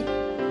of me.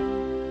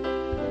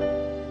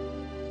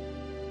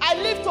 I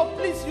live to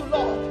please you,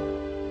 Lord.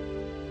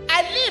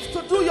 I live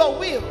to do your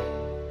will.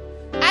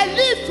 I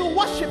live to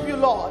worship you,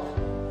 Lord.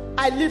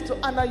 I live to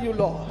honor you,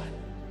 Lord.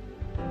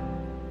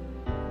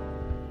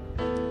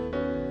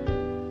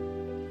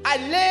 I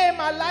lay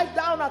my life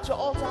down at your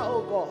altar,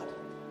 oh God.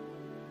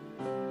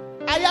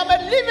 I am a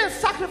living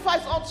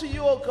sacrifice unto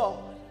you, oh God.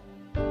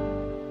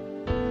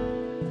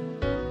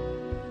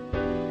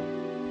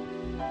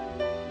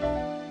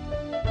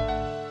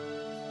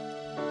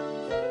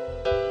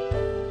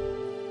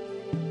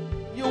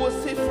 You will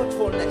see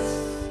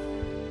fruitfulness.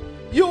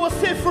 You will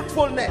see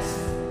fruitfulness.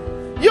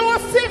 You will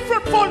see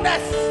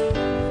fruitfulness.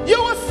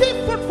 You will see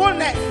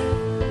fruitfulness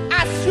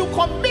as you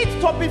commit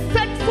to be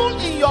faithful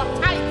in your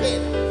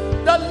tithing.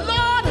 The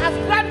Lord has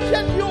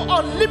granted you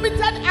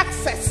unlimited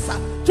access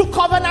to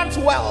covenant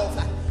wealth.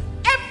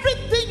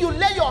 Everything you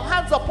lay your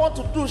hands upon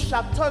to do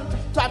shall turn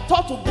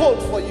to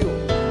gold for you.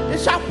 It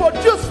shall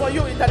produce for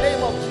you in the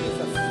name of Jesus.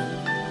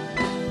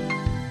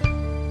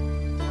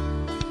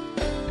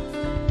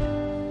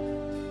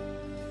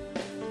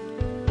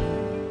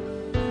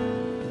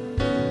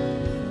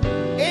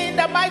 In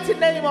the mighty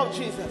name of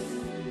Jesus.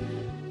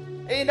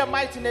 In the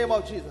mighty name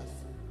of Jesus.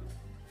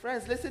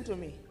 Friends, listen to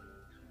me.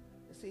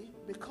 You see,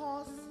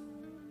 because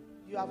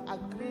you have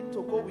agreed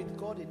to go with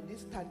God in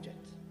this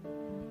tangent,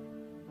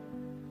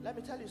 let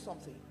me tell you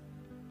something.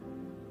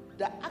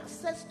 The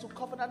access to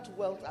covenant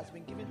wealth has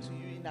been given to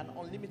you in an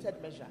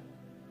unlimited measure.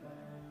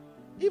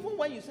 Even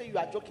when you say you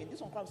are joking, this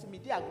one comes to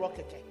midi agro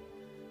keke.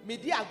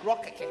 Midi agro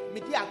keke.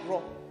 Midi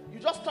agro. You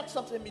just touch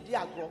something, midi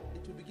agro,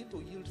 it will begin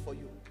to yield for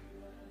you.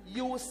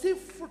 You will see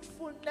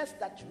fruitfulness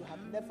that you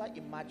have never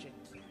imagined.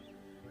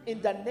 In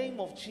the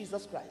name of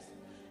Jesus Christ.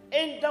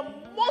 In the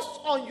most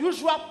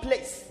unusual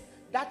place,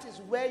 that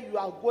is where you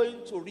are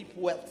going to reap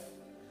wealth.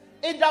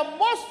 In the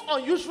most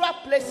unusual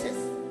places,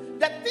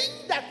 the thing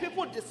that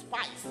people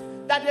despise,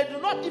 that they do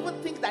not even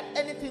think that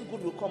anything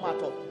good will come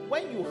out of,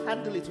 when you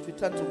handle it, it will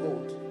turn to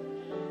gold.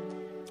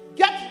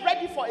 Get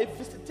ready for a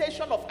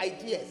visitation of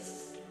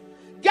ideas.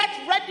 Get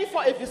ready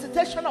for a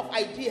visitation of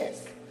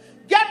ideas.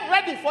 Get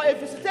ready for a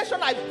visitation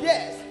of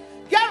ideas.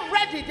 Get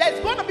ready. There's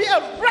going to be a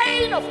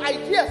rain of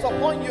ideas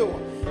upon you.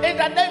 In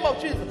the name of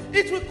Jesus.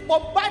 It will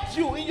bombard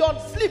you in your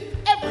sleep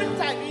every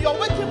time. In your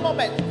waking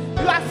moment.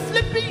 You are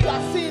sleeping, you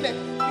are seeing it.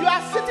 You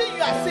are sitting,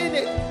 you are seeing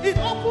it. In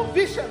open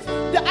visions.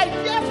 The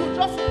ideas will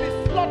just be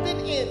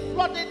flooding in.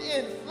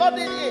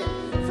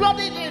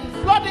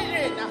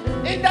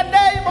 In the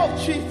name of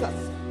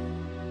Jesus.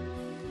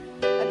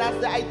 And as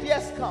the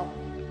ideas come,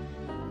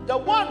 the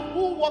one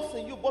who works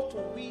in you both to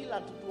will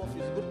and to do of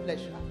his good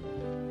pleasure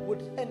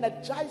would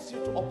energize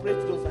you to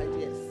operate those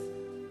ideas.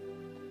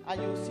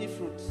 And you will see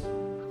fruit.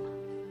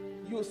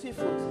 You will see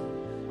fruit.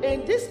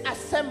 In this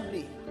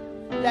assembly,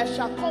 there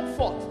shall come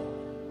forth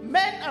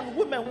men and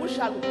women who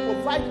shall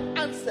provide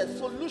answers,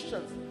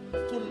 solutions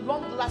to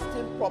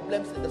long-lasting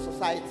problems in the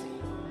society.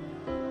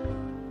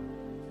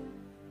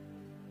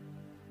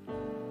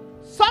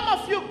 Some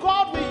of you,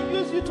 God will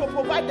use you to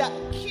provide a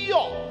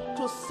cure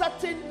to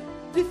certain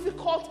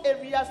difficult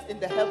areas in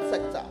the health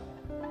sector.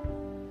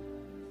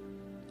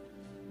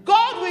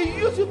 God will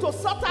use you to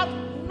sort out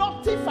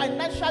knotty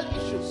financial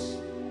issues.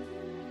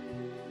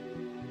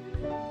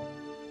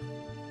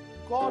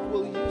 God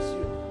will use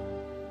you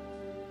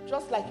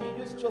just like he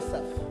used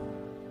Joseph.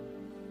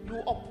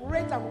 You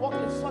operate and walk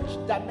in such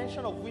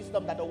dimension of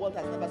wisdom that the world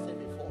has never seen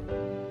before.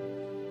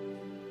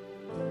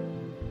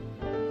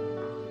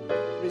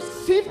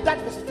 Receive that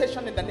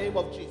visitation in the name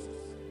of Jesus.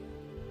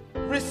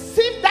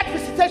 Receive that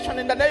visitation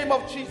in the name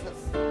of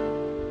Jesus.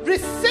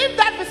 Receive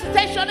that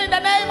visitation in the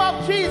name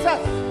of Jesus.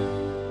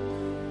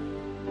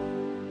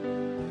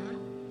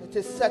 It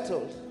is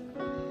settled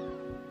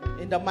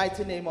in the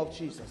mighty name of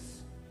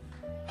Jesus.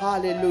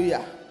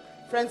 Hallelujah.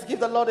 Friends, give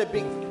the Lord a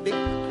big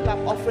clap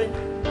offering,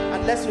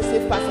 and let's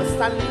receive Pastor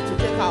Stanley to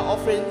take our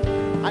offering,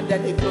 and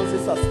then he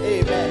closes us.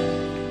 Amen.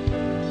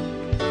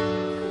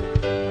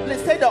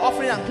 Please take the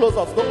offering and close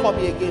us. Don't call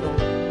me again.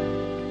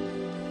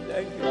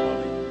 Thank you,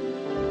 Mommy.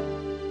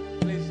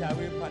 Please, shall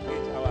we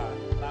package our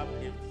love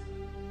gifts?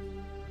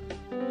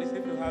 Please,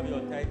 if you have your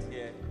tithe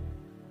here,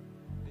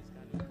 please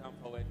can you come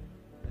forward?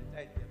 The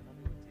tithe here,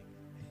 Mommy will take.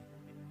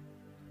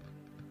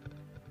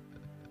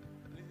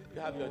 Please, if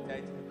you have your tithe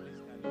here,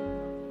 please can you come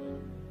forward?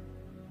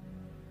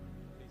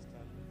 Please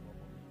stand before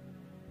Mommy.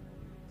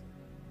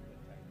 The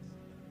tithes.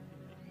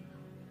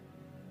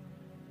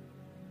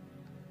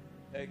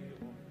 Thank you,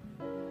 Mommy.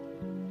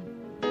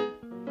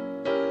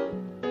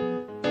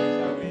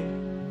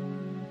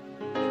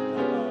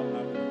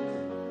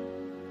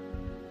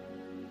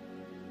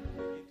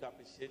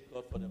 Appreciate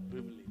God for the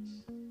privilege.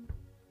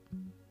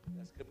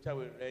 The scripture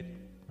we read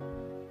in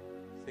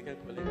 2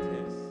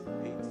 Corinthians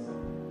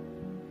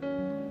 8.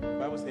 The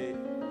Bible says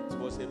it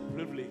was a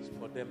privilege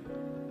for them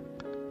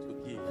to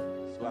give.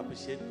 So I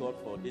appreciate God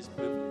for this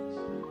privilege.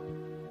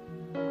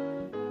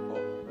 For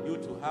you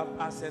to have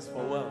access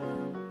for wealth.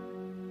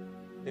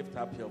 Lift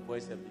up your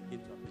voice and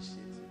begin to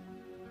appreciate.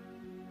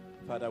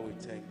 Father, we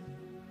thank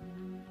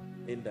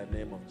you. In the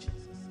name of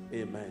Jesus.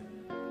 Amen.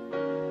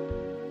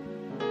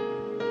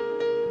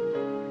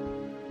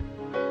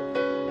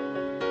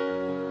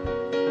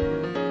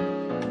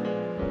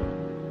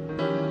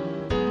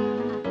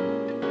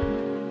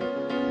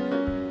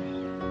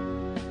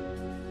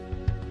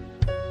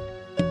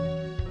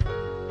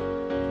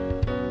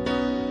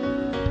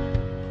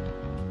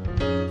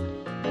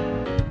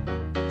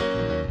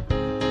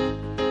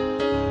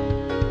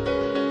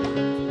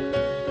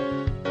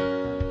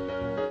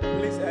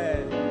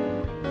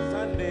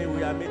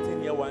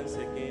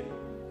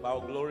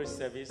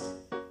 Service.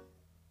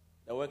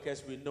 The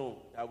workers, we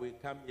know that we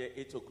come here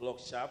 8 o'clock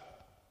sharp,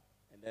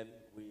 and then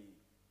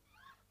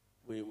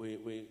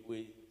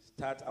we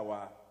start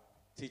our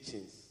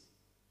teachings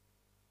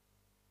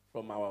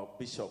from our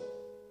bishop.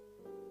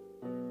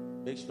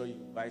 Make sure you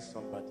invite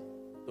somebody.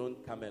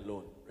 Don't come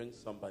alone. Bring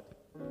somebody.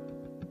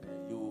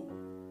 You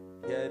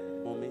heard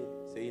Mommy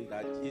saying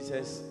that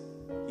Jesus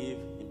gave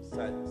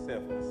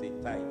himself as a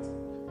tithe.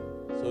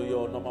 So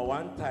your number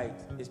one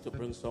tithe is to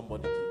bring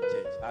somebody to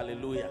church.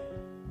 Hallelujah.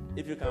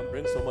 If you can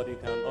bring somebody, you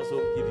can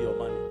also give your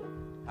money.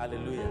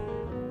 Hallelujah.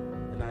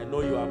 And I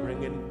know you are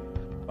bringing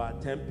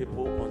about 10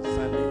 people on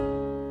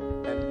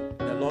Sunday. And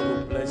the Lord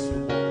will bless you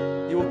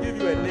more. He will give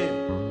you a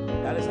name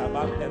that is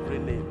above every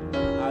name.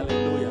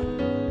 Hallelujah.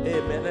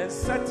 Amen. And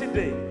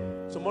Saturday,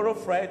 tomorrow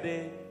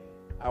Friday,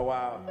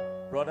 our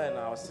brother and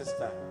our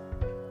sister,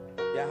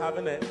 they are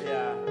having their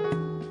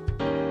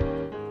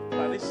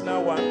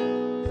traditional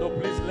one. So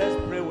please, let's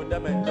pray with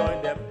them and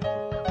join them.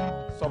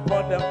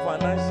 Support them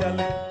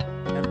financially.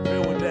 And pray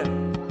with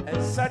them.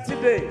 And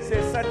Saturday,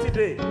 say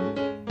Saturday,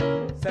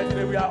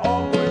 we are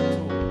all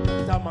going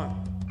to Tama.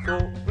 So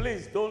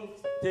please don't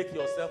take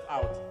yourself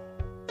out.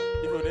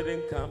 If you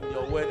didn't come,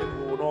 your wedding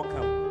will not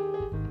come.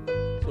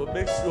 So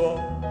make sure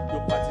you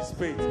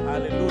participate.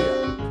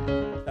 Hallelujah.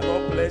 The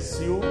Lord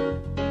bless you.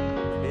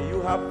 May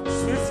you have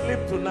sweet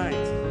sleep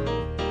tonight.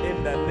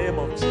 In the name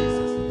of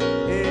Jesus.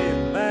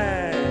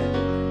 Amen.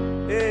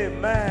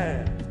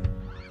 Amen.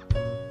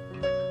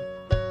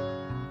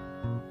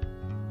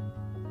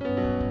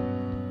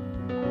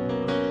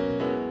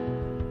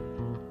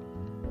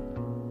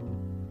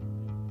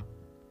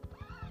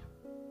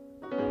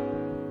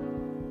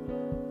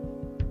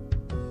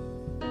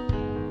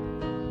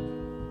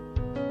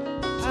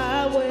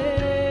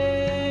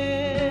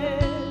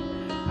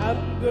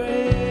 I'm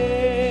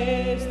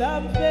graced,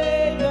 I'm faithful.